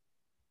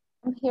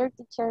 I'm here,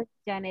 teacher.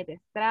 Janet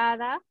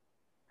Estrada.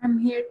 I'm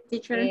here,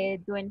 teacher.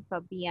 Edwin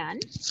Fabian.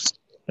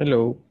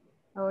 Hello.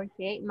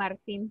 Okay,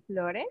 Martin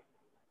Flores.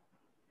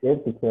 Yes,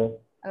 teacher.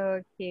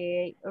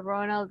 Okay,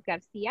 Ronald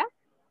Garcia.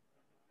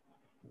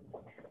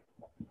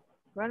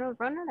 Ronald,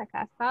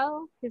 acá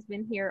estado. He's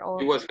been here all.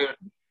 He was here.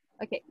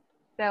 Okay,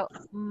 so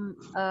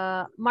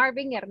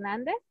Marvin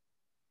Hernandez.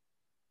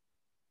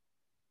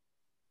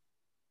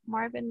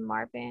 Marvin.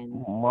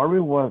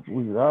 Marvin was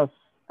with us.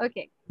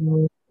 Okay,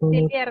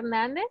 Silvia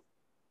Hernandez.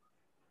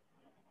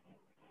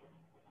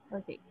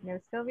 Okay, no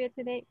Sylvia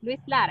today. Luis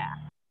Lara.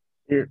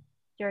 Here.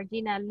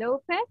 Georgina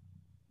Lopez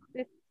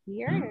is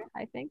here,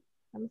 I think.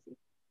 Let me see.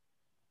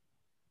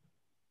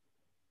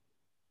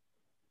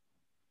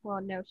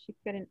 Well, no, she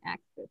couldn't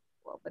access.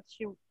 Well, but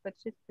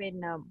she's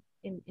been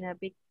in a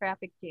big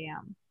traffic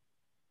jam.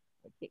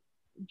 Okay,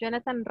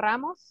 Jonathan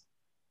Ramos.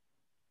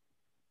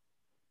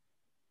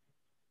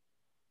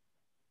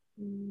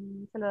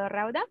 Salvador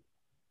Rauda.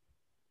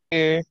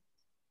 Here.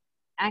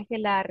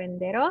 Ángela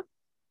Rendero.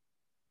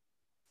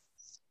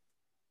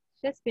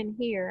 She's been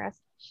here.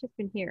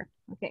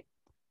 Okay.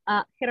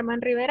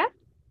 Germán Rivera.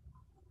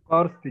 Of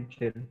course,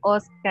 teacher.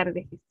 Oscar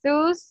de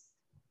Jesus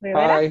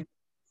Rivera. Hi.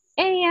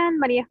 And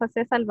Maria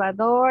Jose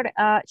Salvador.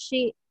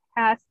 She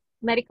has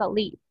medical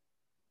leave.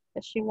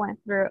 She went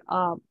through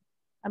a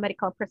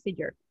medical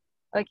procedure.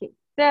 Okay,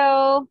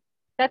 so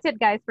that's it,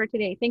 guys, for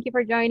today. Thank you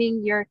for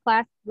joining your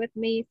class with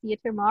me. See you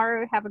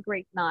tomorrow. Have a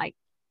great night.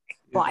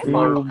 Bye.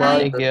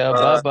 Bye. Yeah,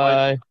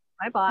 bye-bye.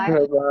 Bye-bye.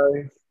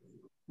 Bye-bye.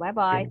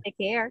 Bye-bye. Take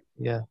care.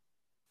 Yeah.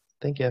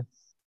 Thank you.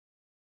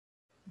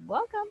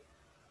 Welcome.